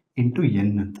 10^7 into n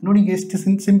ಅಂತ. ನೋಡಿ ಎಷ್ಟು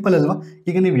simple ಅಲ್ವಾ?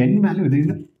 ಈಗ ನೀವು n value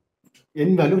ಇದರಿಂದ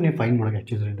N value ನೀವು find ಮಾಡೋಕೆ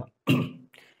ಹಚ್ಚಿದ್ರಿಂದ,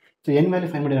 so N value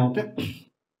find ಮಾಡಿ ಏನಾಗುತ್ತೆ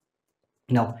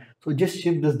ನಾವು. So just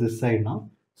shift this side ನಾವು.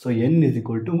 So N is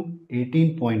equal to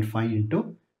 18.5 into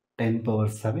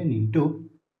 10^7 into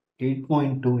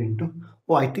 8.2 into,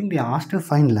 I think the asked to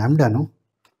find ಲ್ಯಾಂಬ್ಡಾನು.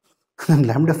 ನಾನು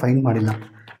ಲ್ಯಾಂಬ್ಡಾ ಫೈಂಡ್ ಮಾಡಿಲ್ಲ.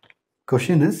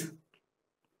 Question is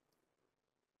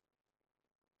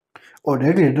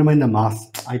directly determine the mass.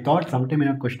 I thought sometime in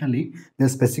a question ಅಲ್ಲಿ they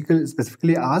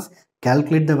specifically ask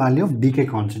calculate the value of decay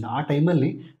constant. ಆ ಟೈಮಲ್ಲಿ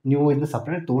ನೀವು ಇದನ್ನ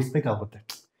separate ತೋರಿಸ್ಬೇಕಾಗುತ್ತೆ.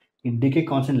 ಈ DK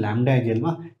constant lambda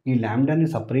ಇದೆಯಲ್ವಾ, ಈ ಲ್ಯಾಂಬ್ಡಾ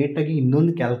ನೀವು ಸಪ್ರೇಟಾಗಿ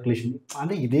ಇನ್ನೊಂದು ಕ್ಯಾಲ್ಕುಲೇಷನ್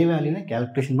ಅಂದರೆ ಇದೇ ವ್ಯಾಲ್ಯೂನ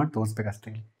ಕ್ಯಾಲ್ಕುಲೇಷನ್ ಮಾಡಿ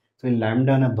ತೋರಿಸ್ಬೇಕಷ್ಟೇ. ಸೊ ಈ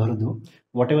ಲ್ಯಾಂಬ್ಡಾನ ಬರೆದು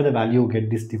what ever the value get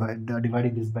this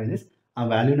dividing this by this, ಆ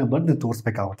ವ್ಯಾಲ್ಯೂನ ಬರೆದು ನೀವು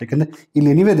ತೋರಿಸ್ಬೇಕಾಗುತ್ತೆ. ಯಾಕಂದರೆ ಇಲ್ಲಿ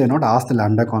anyway they not as the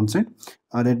lambda constant,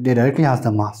 they directly as the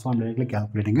mass. So I am directly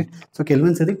calculating it. So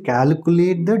ಕೆಲವೊಂದು ಸರಿ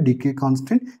calculate the DK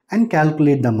constant and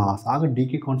calculate the mass, ಆಗ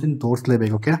DK constant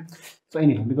ತೋರಿಸಲೇಬೇಕು. ಓಕೆನಾ? So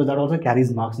anyway because that also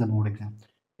carries marks ನ board exam.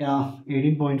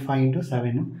 18.5 into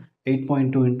 7,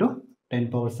 8.2 into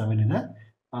 10^7 ಇದೆ.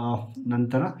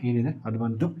 ನಂತರ ಏನಿದೆ ಅದು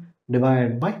ಬಂತು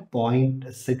ಡಿವೈಡ್ ಬೈ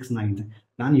 0.69.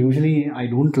 ನಾನು usually I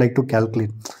don't like to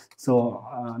calculate. So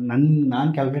ನಾನು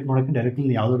ಕ್ಯಾಲ್ಕುಲೇಟ್ ಮಾಡೋಕ್ಕೆ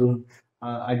ಡೈರೆಕ್ಟ್ಲಿ ಯಾವುದಾದ್ರು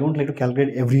I don't like to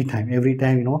calculate every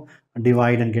time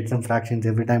divide and get some fractions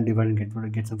every time, divide and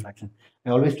get some fraction. I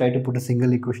always try to put a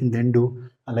single equation then do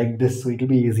like this, so it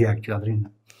will be easy actually ಅದರಿಂದ.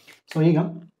 So ಈಗ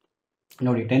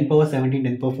ನೋಡಿ 10 power 17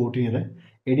 10 power 14 ಇದೆ,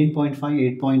 18.5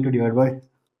 8.2 divide by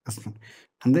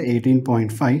ಅಂದರೆ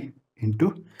 18.5 into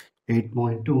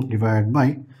 8.2 divide by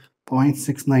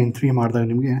 0.693 ಮಾಡಿದಾಗ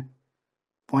ನಿಮಗೆ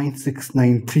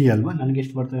 0.693 ಅಲ್ವಾ, ನನಗೆ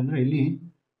ಎಷ್ಟು ಬರ್ತದೆ ಅಂದರೆ ಇಲ್ಲಿ,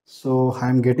 so I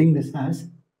am getting this as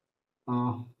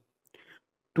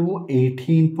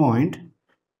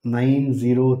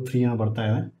 218.903 ಬರ್ತಾ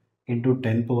ಇದೆ ಇಂಟು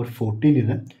 10 power 14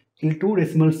 ಇದೆ. ಇಲ್ಲಿ 2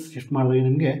 ಡೆಸಿಮಲ್ಸ್ ಶಿಫ್ಟ್ ಮಾಡಿದಾಗ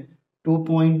ನಿಮಗೆ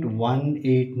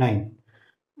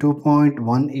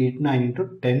 2.189 ಇಂಟು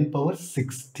 10 power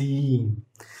 16.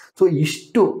 ಸೊ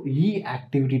ಇಷ್ಟು ಈ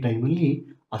ಆಕ್ಟಿವಿಟಿ ಟೈಮಲ್ಲಿ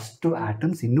ಅಷ್ಟು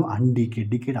ಆಟಮ್ಸ್ ಇನ್ನೂ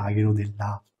ಡಿಕೇಡ್ ಆಗಿರೋದಿಲ್ಲ.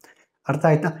 ಅರ್ಥ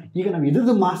ಆಯ್ತಾ? ಈಗ ನಾವು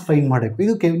ಇದ್ರದ್ದು ಮಾಸ್ ಫೈಂಡ್ ಮಾಡಬೇಕು.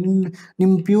 ಇದು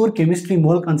ನಿಮ್ಮ pure chemistry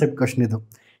mole concept question ಇದು.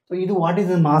 ಸೊ ಇದು what is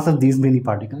the mass of these many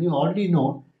particles, you already no.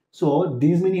 So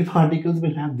these many particles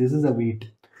will have, this is a weight,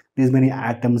 these many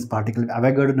atoms, particle,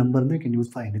 Avogadro number you can use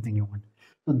for anything you want.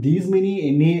 So these many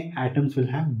Na atoms will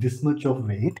have this much of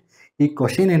weight. ಈ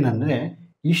question ಏನಂದರೆ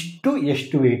ಇಷ್ಟು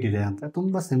ಎಷ್ಟು wait ಇದೆ ಅಂತ,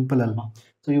 ತುಂಬ simple ಅಲ್ವಾ.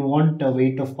 So you want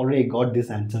weight of, already got this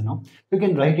answer ನಾವು, you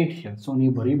can write it here. So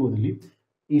ನೀವು ಬರೀಬೋದು ಇಲ್ಲಿ,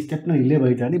 ಈ ಸ್ಟೆಪ್ನ ಇಲ್ಲೇ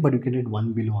ಬರೀತಾರೆ, but you can rate 1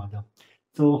 below ಅದು.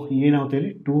 ಸೊ ಏನಾಗುತ್ತೆ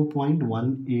ಇಲ್ಲಿ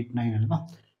 2.189 ಅಲ್ವಾ.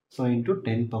 ಸೊ ಇಂಟು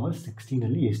 10 power 16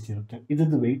 ಅಲ್ಲಿ ಎಷ್ಟಿರುತ್ತೆ,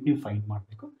 ಇದ್ರದ್ದು ವೆಯ್ಟ್ ನೀವು ಫೈಂಡ್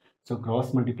ಮಾಡಬೇಕು. ಸೊ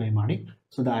ಕ್ರಾಸ್ ಮಲ್ಟಿಪ್ಲೈ ಮಾಡಿ.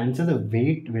 So the answer, the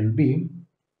wait will be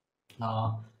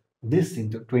this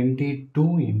into 22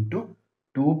 into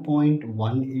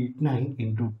 2.189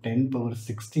 into 10 power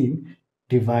 16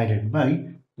 divided by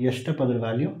ಎಷ್ಟು ಪದರ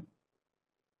ವ್ಯಾಲ್ಯೂ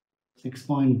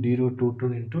 6.022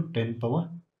 into 10 power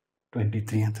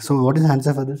 23 ಅಂತ. So what is the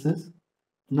answer for this is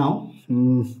now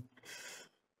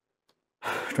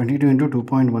 22 into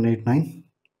 2.189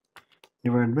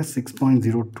 divided by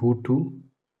 6.022.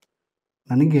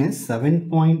 ನನಗೆ 7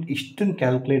 ಇಷ್ಟನ್ನು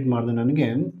calculate ಮಾಡಿದೆ, ನನಗೆ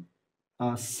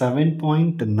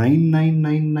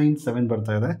 7.99997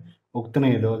 ಬರ್ತಾ ಇದೆ, ಹೋಗ್ತಾನೆ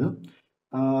ಇದೆ ಅದು.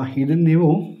 ಇದನ್ನು ನೀವು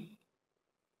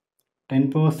 10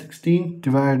 power 16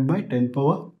 ಡಿವೈಡ್ ಬೈ 10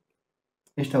 power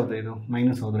ಎಷ್ಟಾಗುತ್ತೆ, ಇದು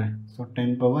ಮೈನಸ್ ಹೋದರೆ, so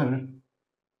 10 power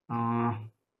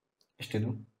ಎಷ್ಟಿದು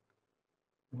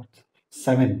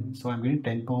 7. So I am getting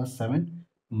 10 power 7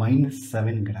 minus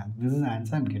 7 grams. This is the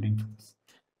answer I am getting for this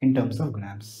in terms of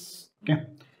grams. Okay,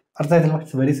 ಅರ್ಥ ಆಯ್ತಲ್ವಾ?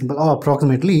 It's very simple.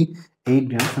 Approximately 8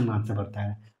 grams ನಮ್ಮ answer ಬರ್ತಾ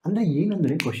ಇದೆ. ಅಂದರೆ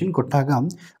ಏನಂದರೆ ಕ್ವಶನ್ ಕೊಟ್ಟಾಗ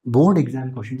board exam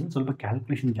questions ಸ್ವಲ್ಪ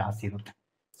calculation ಜಾಸ್ತಿ ಇರುತ್ತೆ.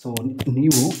 ಸೊ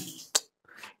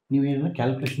ನೀವೇನಂದ್ರೆ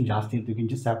ಕ್ಯಾಲ್ಕುಲೇಷನ್ ಜಾಸ್ತಿ ಇರುತ್ತೆ, you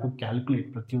can just have to calculate,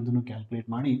 ಪ್ರತಿಯೊಂದನ್ನು ಕ್ಯಾಲ್ಕುಲೇಟ್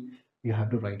ಮಾಡಿ you have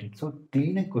to right it. So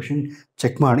ಕ್ಲೀನಾಗಿ ಕ್ವಶನ್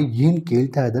ಚೆಕ್ ಮಾಡಿ ಏನು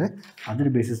ಕೇಳ್ತಾ ಇದ್ದಾರೆ ಅದರ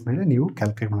ಬೇಸಿಸ್ ಮೇಲೆ ನೀವು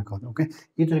ಕ್ಯಾಲ್ಕುಲೇಟ್ ಮಾಡ್ಕೋದು. ಓಕೆ,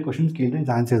 ಈ ಥರ ಕ್ವಶನ್ಸ್ ಕೇಳಿದ್ರೆ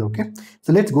answer. Okay, so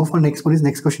let's go for next one.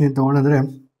 Next question ಏನು ತೊಗೊಂಡ್ರೆ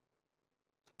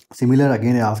similar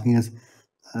again asking S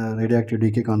radioactive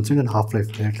decay constant and half-life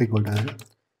directly ಕೊಟ್ಟಿದ್ದಾರೆ.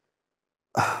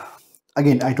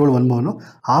 Again I told one more, no,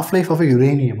 half-life of a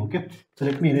uranium. Okay, so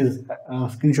let me erase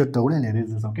screenshot ತಗೊಳ್ಳಿ and erase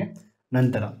this. Okay,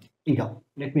 ನಂತರ ಈಗ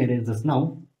let me erase this now.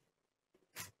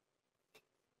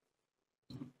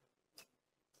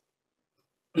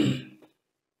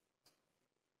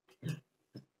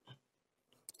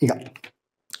 ಈಗ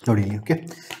ನೋಡಿ. Okay,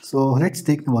 so let's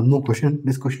take one more question.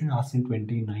 This question asked ಇನ್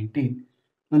 2019.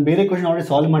 ನಾನು ಬೇರೆ question already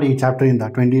solve ಮಾಡಿ ಈ ಚಾಪ್ಟರಿಂದ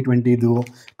 2020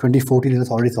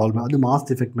 2014 already solve ಮಾಡಿ, ಅದು ಮಾಸ್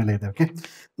ಡಿಫೆಕ್ಟ್ ಮೇಲೆ ಇದೆ. ಓಕೆ,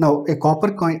 ನಾವು ಎ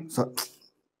ಕಾಪರ್ ಕಾಯಿನ್,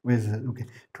 ಓಕೆ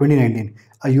 2019,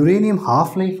 ಆ uranium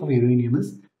half life of uranium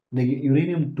is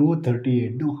uranium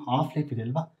 238 half life ಇದೆ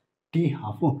ಅಲ್ವಾ, ಟಿ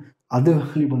ಹಾಫು, ಅದು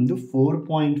ಅಲ್ಲಿ ಬಂದು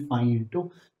 4.5 into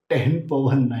 10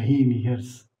 power 9 years.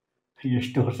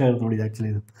 ಎಷ್ಟು ವರ್ಷ ಇರೋದು ನೋಡಿ ಆ್ಯಕ್ಚುಲಿ.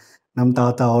 ಇದು ನಮ್ಮ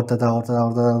ತಾತ ಅವ್ರ ತಾತ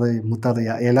ಮುತ್ತಾತ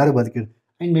ಎಲ್ಲರೂ ಬದುಕಿದ್ರು.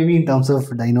 And may be in terms of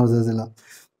dinosaurs ಎಲ್ಲ.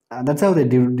 That's how they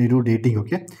do dating.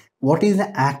 Okay, what is the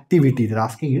activity? They're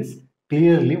asking is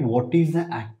clearly what is the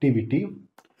activity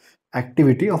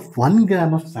of 1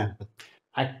 gram of sample.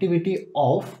 Activity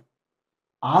of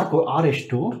R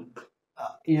ಎಷ್ಟು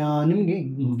ನಿಮಗೆ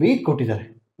wait ಕೊಟ್ಟಿದ್ದಾರೆ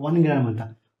 1 gram ಅಂತ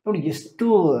ನೋಡಿ. ಎಷ್ಟು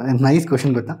nice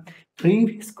question ಗೊತ್ತಾ.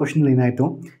 Previous question ಏನಾಯಿತು,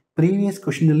 previous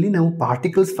ಕ್ವಶನಲ್ಲಿ ನಾವು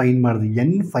particles fine ಮಾಡಿದ್ವಿ,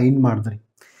 ಎನ್ ಫೈನ್ ಮಾಡಿದ್ರಿ.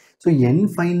 ಸೊ ಎನ್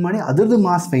ಫೈನ್ ಮಾಡಿ ಅದರದ್ದು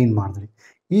ಮಾಸ್ ಫೈನ್ ಮಾಡಿದ್ರಿ.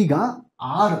 ಈಗ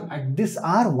are at this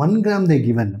are 1 gram they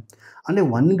given, ಅಂದರೆ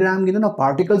 1 ಗ್ರಾಮ್ಗಿಂತ ನಾವು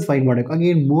ಪಾರ್ಟಿಕಲ್ಸ್ ಫೈನ್ ಮಾಡಬೇಕು. ಹಾಗೆ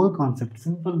ಏನು mole concept,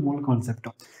 simple mole concept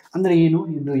ಅಂದರೆ ಏನು,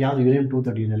 ಇದು ಯಾವುದು ಯುರೇನಿಯಂ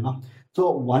 230 ಇದೆ ಅಲ್ವಾ. So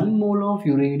 1 mole of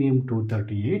uranium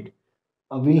 238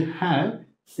 will have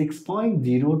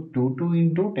 6.022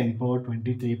 into 10 power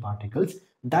 23 particles.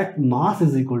 That mass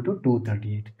is equal to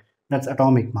 238. That's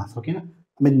atomic mass. Okay, I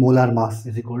mean molar mass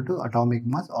is equal to atomic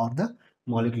mass or the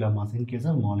molecular mass in case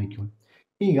of molecule.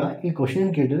 ಈಗ ಈ question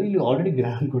ಕೇಳಿದ್ರೆ ಇಲ್ಲಿ already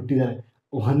gram ಕೊಟ್ಟಿದ್ದಾರೆ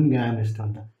 1 gram ಎಷ್ಟು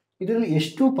ಅಂತ. ಇದರಲ್ಲಿ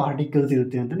ಎಷ್ಟು particles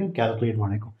ಇರುತ್ತೆ ಅಂತ ನೀವು ಕ್ಯಾಲ್ಕುಲೇಟ್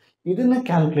ಮಾಡಬೇಕು. ಇದನ್ನು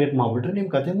ಕ್ಯಾಲ್ಕುಲೇಟ್ ಮಾಡಿಬಿಟ್ರೆ ನಿಮ್ಮ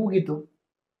ಕತೆ ಮುಗೀತು.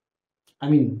 ಐ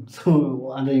ಮೀನ್ ಸೊ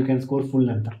ಅಂದರೆ ಯು ಕ್ಯಾನ್ ಸ್ಕೋರ್ ಫುಲ್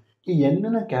ಅಂತ. ಈ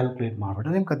ಎನ್ನ ಕ್ಯಾಲ್ಕುಲೇಟ್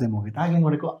ಮಾಡ್ಬಿಟ್ರೆ ನಿಮ್ಮ ಕತೆ ಮುಗೀತು. ಹಾಗೇನು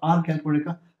ಮಾಡಬೇಕು, R calculate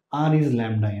R is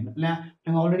lambda N.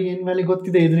 ನಂಗೆ ಆಲ್ರೆಡಿ ಎನ್ ವ್ಯಾಲ್ಯೂ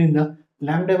ಗೊತ್ತಿದೆ, ಇದರಿಂದ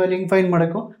ಲ್ಯಾಂಬ್ಡಾ ವ್ಯಾಲ್ಯೂ ಹಿಂಗೆ fine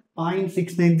ಮಾಡೋಕ್ಕೋ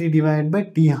 0.693 divide by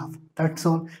T half, that's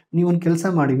all. ನೀವು ಒಂದು ಕೆಲಸ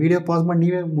ಮಾಡಿ, ವಿಡಿಯೋ ಪಾಸ್ ಮಾಡಿ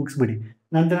ನೀವೇ ಮುಗಿಸ್ಬಿಡಿ,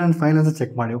 ನಂತರ ನಾನು ಫೈಲ್ ಅಂತ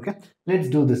ಚೆಕ್ ಮಾಡಿ. Okay,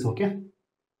 let's do this. Okay,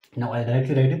 now I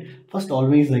directly write it. First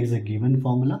always like the given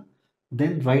formula,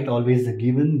 then write always the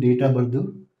given data ಬರ್ದು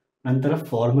ನಂತರ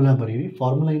ಫಾರ್ಮುಲಾ ಬರೀರಿ.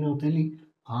 ಫಾರ್ಮುಲಾ ಏನಾಗುತ್ತೆ ಇಲ್ಲಿ,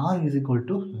 R is equal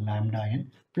to lambda N.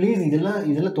 Please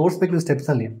ಇದೆಲ್ಲ ತೋರಿಸ್ಬೇಕು ನೀವು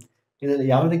ಸ್ಟೆಪ್ಸಲ್ಲಿ. ಇದೆಲ್ಲ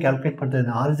ಯಾವುದೇ ಕ್ಯಾಲ್ಕುಲೇಟ್ ಮಾಡ್ತಾ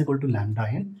ಇದ್ದೀನಿ. R is equal to lambda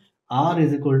N. R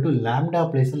is equal to lambda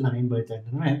ಪ್ಲೇಸಲ್ಲಿ ನಾನು ಏನು ಬರೀತಾ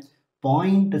ಇದ್ದೇನೆ,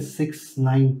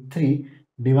 0.693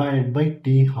 divided by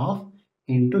T half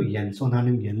into N. So ನಾನು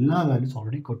ನಿಮ್ಗೆ ಎಲ್ಲ ವ್ಯಾಲ್ಯೂಸ್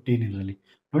ಆಲ್ರೆಡಿ ಕೊಟ್ಟಿದ್ದೀನಿ ಇದರಲ್ಲಿ.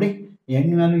 ನೋಡಿ,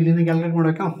 ಎನ್ ವ್ಯಾಲ್ಯೂ ಇಲ್ಲಿಂದ ಕ್ಯಾಲ್ಕುಲೇಟ್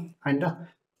ಮಾಡೋಕ್ಕಾ, ಆ್ಯಂಡ್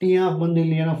ಟಿ ಹಾಫ್ ಬಂದು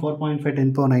ಇಲ್ಲಿ ಏನೋ 4.5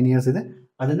 10⁻9 ಇಯರ್ಸ್ ಇದೆ,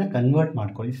 ಅದನ್ನು ಕನ್ವರ್ಟ್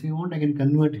ಮಾಡ್ಕೊಳ್ಳಿ. If you want I can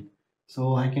convert it, so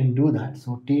I can do that. So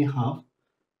T half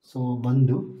so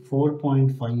ಬಂದು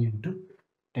 4.5 ಇಂಟು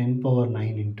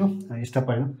 10⁻9 ಇಂಟು ಎಷ್ಟಪ್ಪ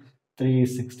ಇದು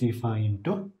 365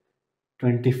 ಇಂಟು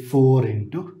 24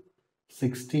 ಇಂಟು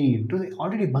 60 ಇಂಟು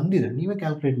ಆಲ್ರೆಡಿ ಬಂದಿದೆ, ನೀವೇ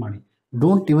ಕ್ಯಾಲ್ಕುಲೇಟ್ ಮಾಡಿ.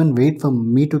 Don't even wait for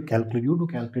me to calculate, you to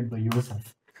calculate by your self.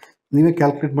 ನೀವೇ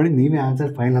calculate ಮಾಡಿ, ನೀವೇ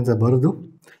answer final answer ಬರೋದು.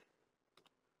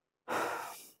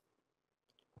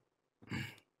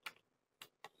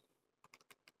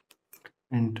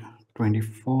 ಆ್ಯಂಡ್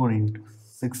 24 ಇಂಟು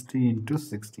 60 ಇಂಟು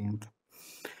 60 ಅಂತ.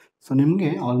 ಸೊ ನಿಮಗೆ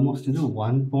ಆಲ್ಮೋಸ್ಟ್ ಇದು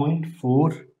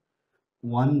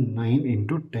 1.419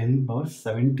 ಇಂಟು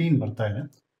 10⁻17 ಬರ್ತಾ ಇದೆ.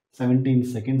 17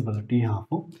 ಸೆಕೆಂಡ್ಸ್ ಬರುತ್ತೆ ಟಿ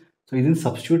ಹಾಫು. ಸೊ ಇದನ್ನು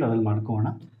ಸಬ್ಸ್ಟಿಟ್ಯೂಟ್ ಅದ್ರಲ್ಲಿ ಮಾಡ್ಕೊಳ್ಳೋಣ.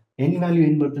 ಎನ್ ವ್ಯಾಲ್ಯೂ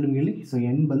ಏನು ಬರುತ್ತೆ ನಿಮಗೆ ಇಲ್ಲಿ, ಸೊ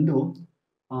ಎನ್ ಬಂದು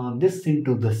this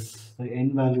into this,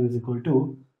 N value is equal to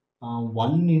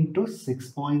 1 into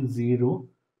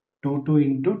 6.022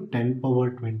 into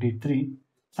 10⁻23.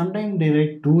 Sometimes they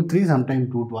write 2-3, sometimes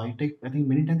 2-2. I think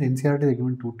many times NCERT they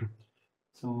given 2-2.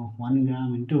 So 1 gram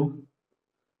into,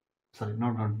 sorry,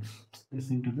 not this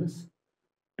into this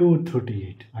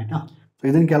 238. ಆಯ್ತಾ? So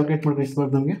ಇದನ್ನು calculate ಮಾಡಿ ಎಷ್ಟು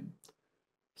ಬರುತ್ತೆ ನಮಗೆ.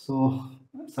 So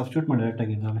substitute ಮಾಡಿ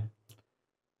ಡೈರೆಕ್ಟಾಗಿ ಇದ್ದಾವೆ.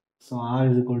 So R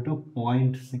is equal to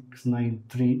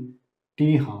 0.693 T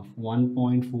half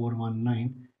 1.419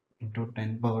 into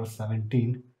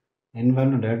 10⁻17. N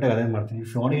value ಡೈರೆಕ್ಟಾಗಿ ಅದೇ ಮಾಡ್ತೀನಿ.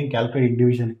 If you want you can calculate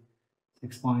individually.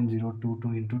 6.022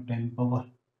 into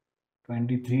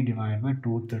 10⁻23 divide by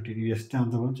 230. ನೀವು ಎಷ್ಟು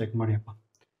answer check ಮಾಡಿಯಪ್ಪ.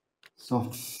 So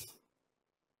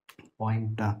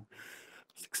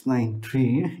 0.693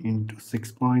 into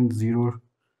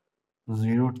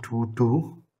 6.0022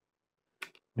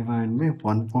 divide by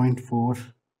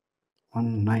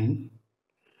 1.419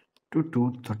 to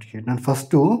 238. ನಾನು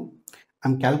first I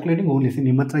am calculating only. C,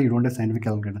 ನಿಮ್ಮ ಹತ್ರ you don't have scientific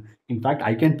calculator. In fact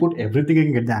I can put everything I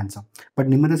can get the answer, but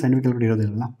ನಿಮ್ಮ ಹತ್ರ scientific calculator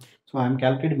ಇರೋದಿಲ್ಲ. So I am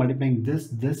calculate multiplying this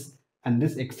and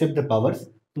this accept the powers.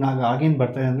 ನಾವು ಆಗೇನು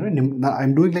ಬರ್ತಾಯಿದೆ ಅಂದರೆ I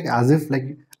am doing like as if like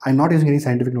I am not using any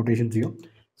scientific notations you.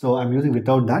 So I am using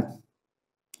without that.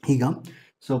 ಈಗ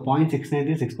so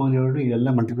 0.693 6.02 ಇದೆಲ್ಲ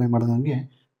multiply ಮಾಡೋದು ನನಗೆ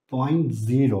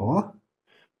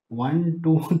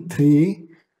 0.0123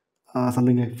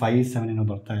 something like 57 ಏನೋ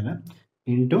ಬರ್ತಾ ಇದೆ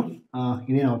ಇಂಟು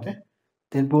ಇದೇನಾಗುತ್ತೆ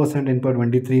 10⁻7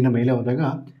 10⁻23ನ ಮೇಲೆ ಹೋದಾಗ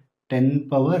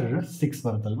 10⁻6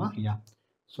 ಬರುತ್ತಲ್ವಾ. ಯಾ,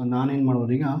 ಸೊ ನಾನೇನು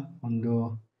ಮಾಡ್ಬೋದು ಈಗ, ಒಂದು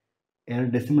 2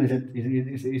 ಡೆಸಿಮಲ್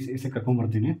ಇಸೆ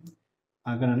ಕರ್ಕೊಂಬರ್ತೀನಿ.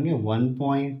 ಆಗ ನನಗೆ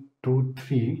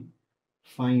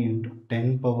 1.235 ಇಂಟು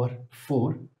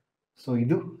 10⁻4. ಸೊ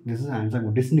ಇದು this is answer.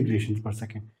 ಡಿಸ್ಇಂಟಿಗ್ರೇಷನ್ಸ್ per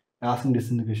second, last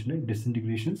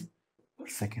ಡಿಸ್ಇಂಟಿಗ್ರೇಷನ್ಸ್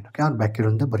per second. Okay, ಅವ್ರು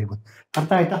ಬ್ಯಾಕಿರೋಂತ ಬರೀಬೋದು.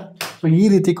 ಅರ್ಥ ಆಯ್ತಾ? ಸೊ ಈ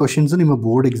ರೀತಿ ಕ್ವಶನ್ಸು ನಿಮ್ಮ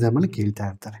ಬೋರ್ಡ್ ಎಕ್ಸಾಮಲ್ಲಿ ಕೇಳ್ತಾ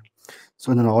ಇರ್ತಾರೆ. ಸೊ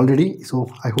ನಾನು already, so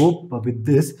I hope with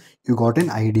this you got N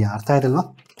idea. ಅರ್ಥ ಆಯ್ತಲ್ವಾ?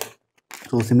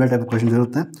 ಸೊ ಸಿಮಿಲರ್ ಟೈಪ್ ಕ್ವಶನ್ಸ್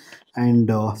ಇರುತ್ತೆ. And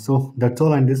so that's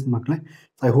all and this ಮಕ್ಕಳೇ.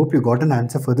 So I hope you got N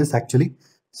answer for this actually.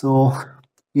 So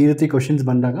ಈ ರೀತಿ questions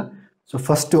ಬಂದಾಗ, so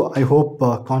first I hope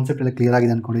concept ಎಲ್ಲ clear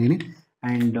ಆಗಿದೆ ಅಂದ್ಕೊಂಡಿದ್ದೀನಿ.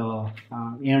 ಆ್ಯಂಡ್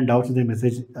ಏನೋ ಡೌಟ್ಸ್ ಇದ್ದರೆ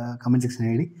ಮೆಸೇಜ್ ಕಮೆಂಟ್ ಸೆಕ್ಷನ್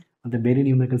ಹೇಳಿ. ಮತ್ತು ಬೇರೆ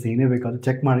ನ್ಯೂಮರಿಕಲ್ಸ್ ಏನೇ ಬೇಕಾದರೂ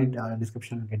ಚೆಕ್ ಮಾಡಿ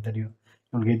description get that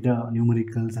you'll get the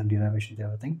numericals and derivations,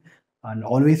 everything, and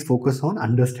always focus on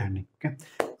understanding. Okay,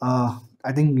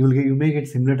 I think you may get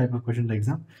similar type of questions in the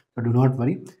exam, so do not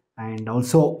worry. And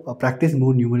also practice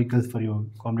more numericals for your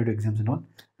competitive exams and all.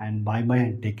 And bye bye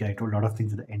and take care. I told a lot of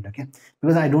things at the end, okay,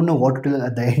 because I don't know what to tell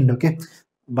at the end. Okay,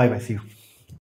 bye bye, see you.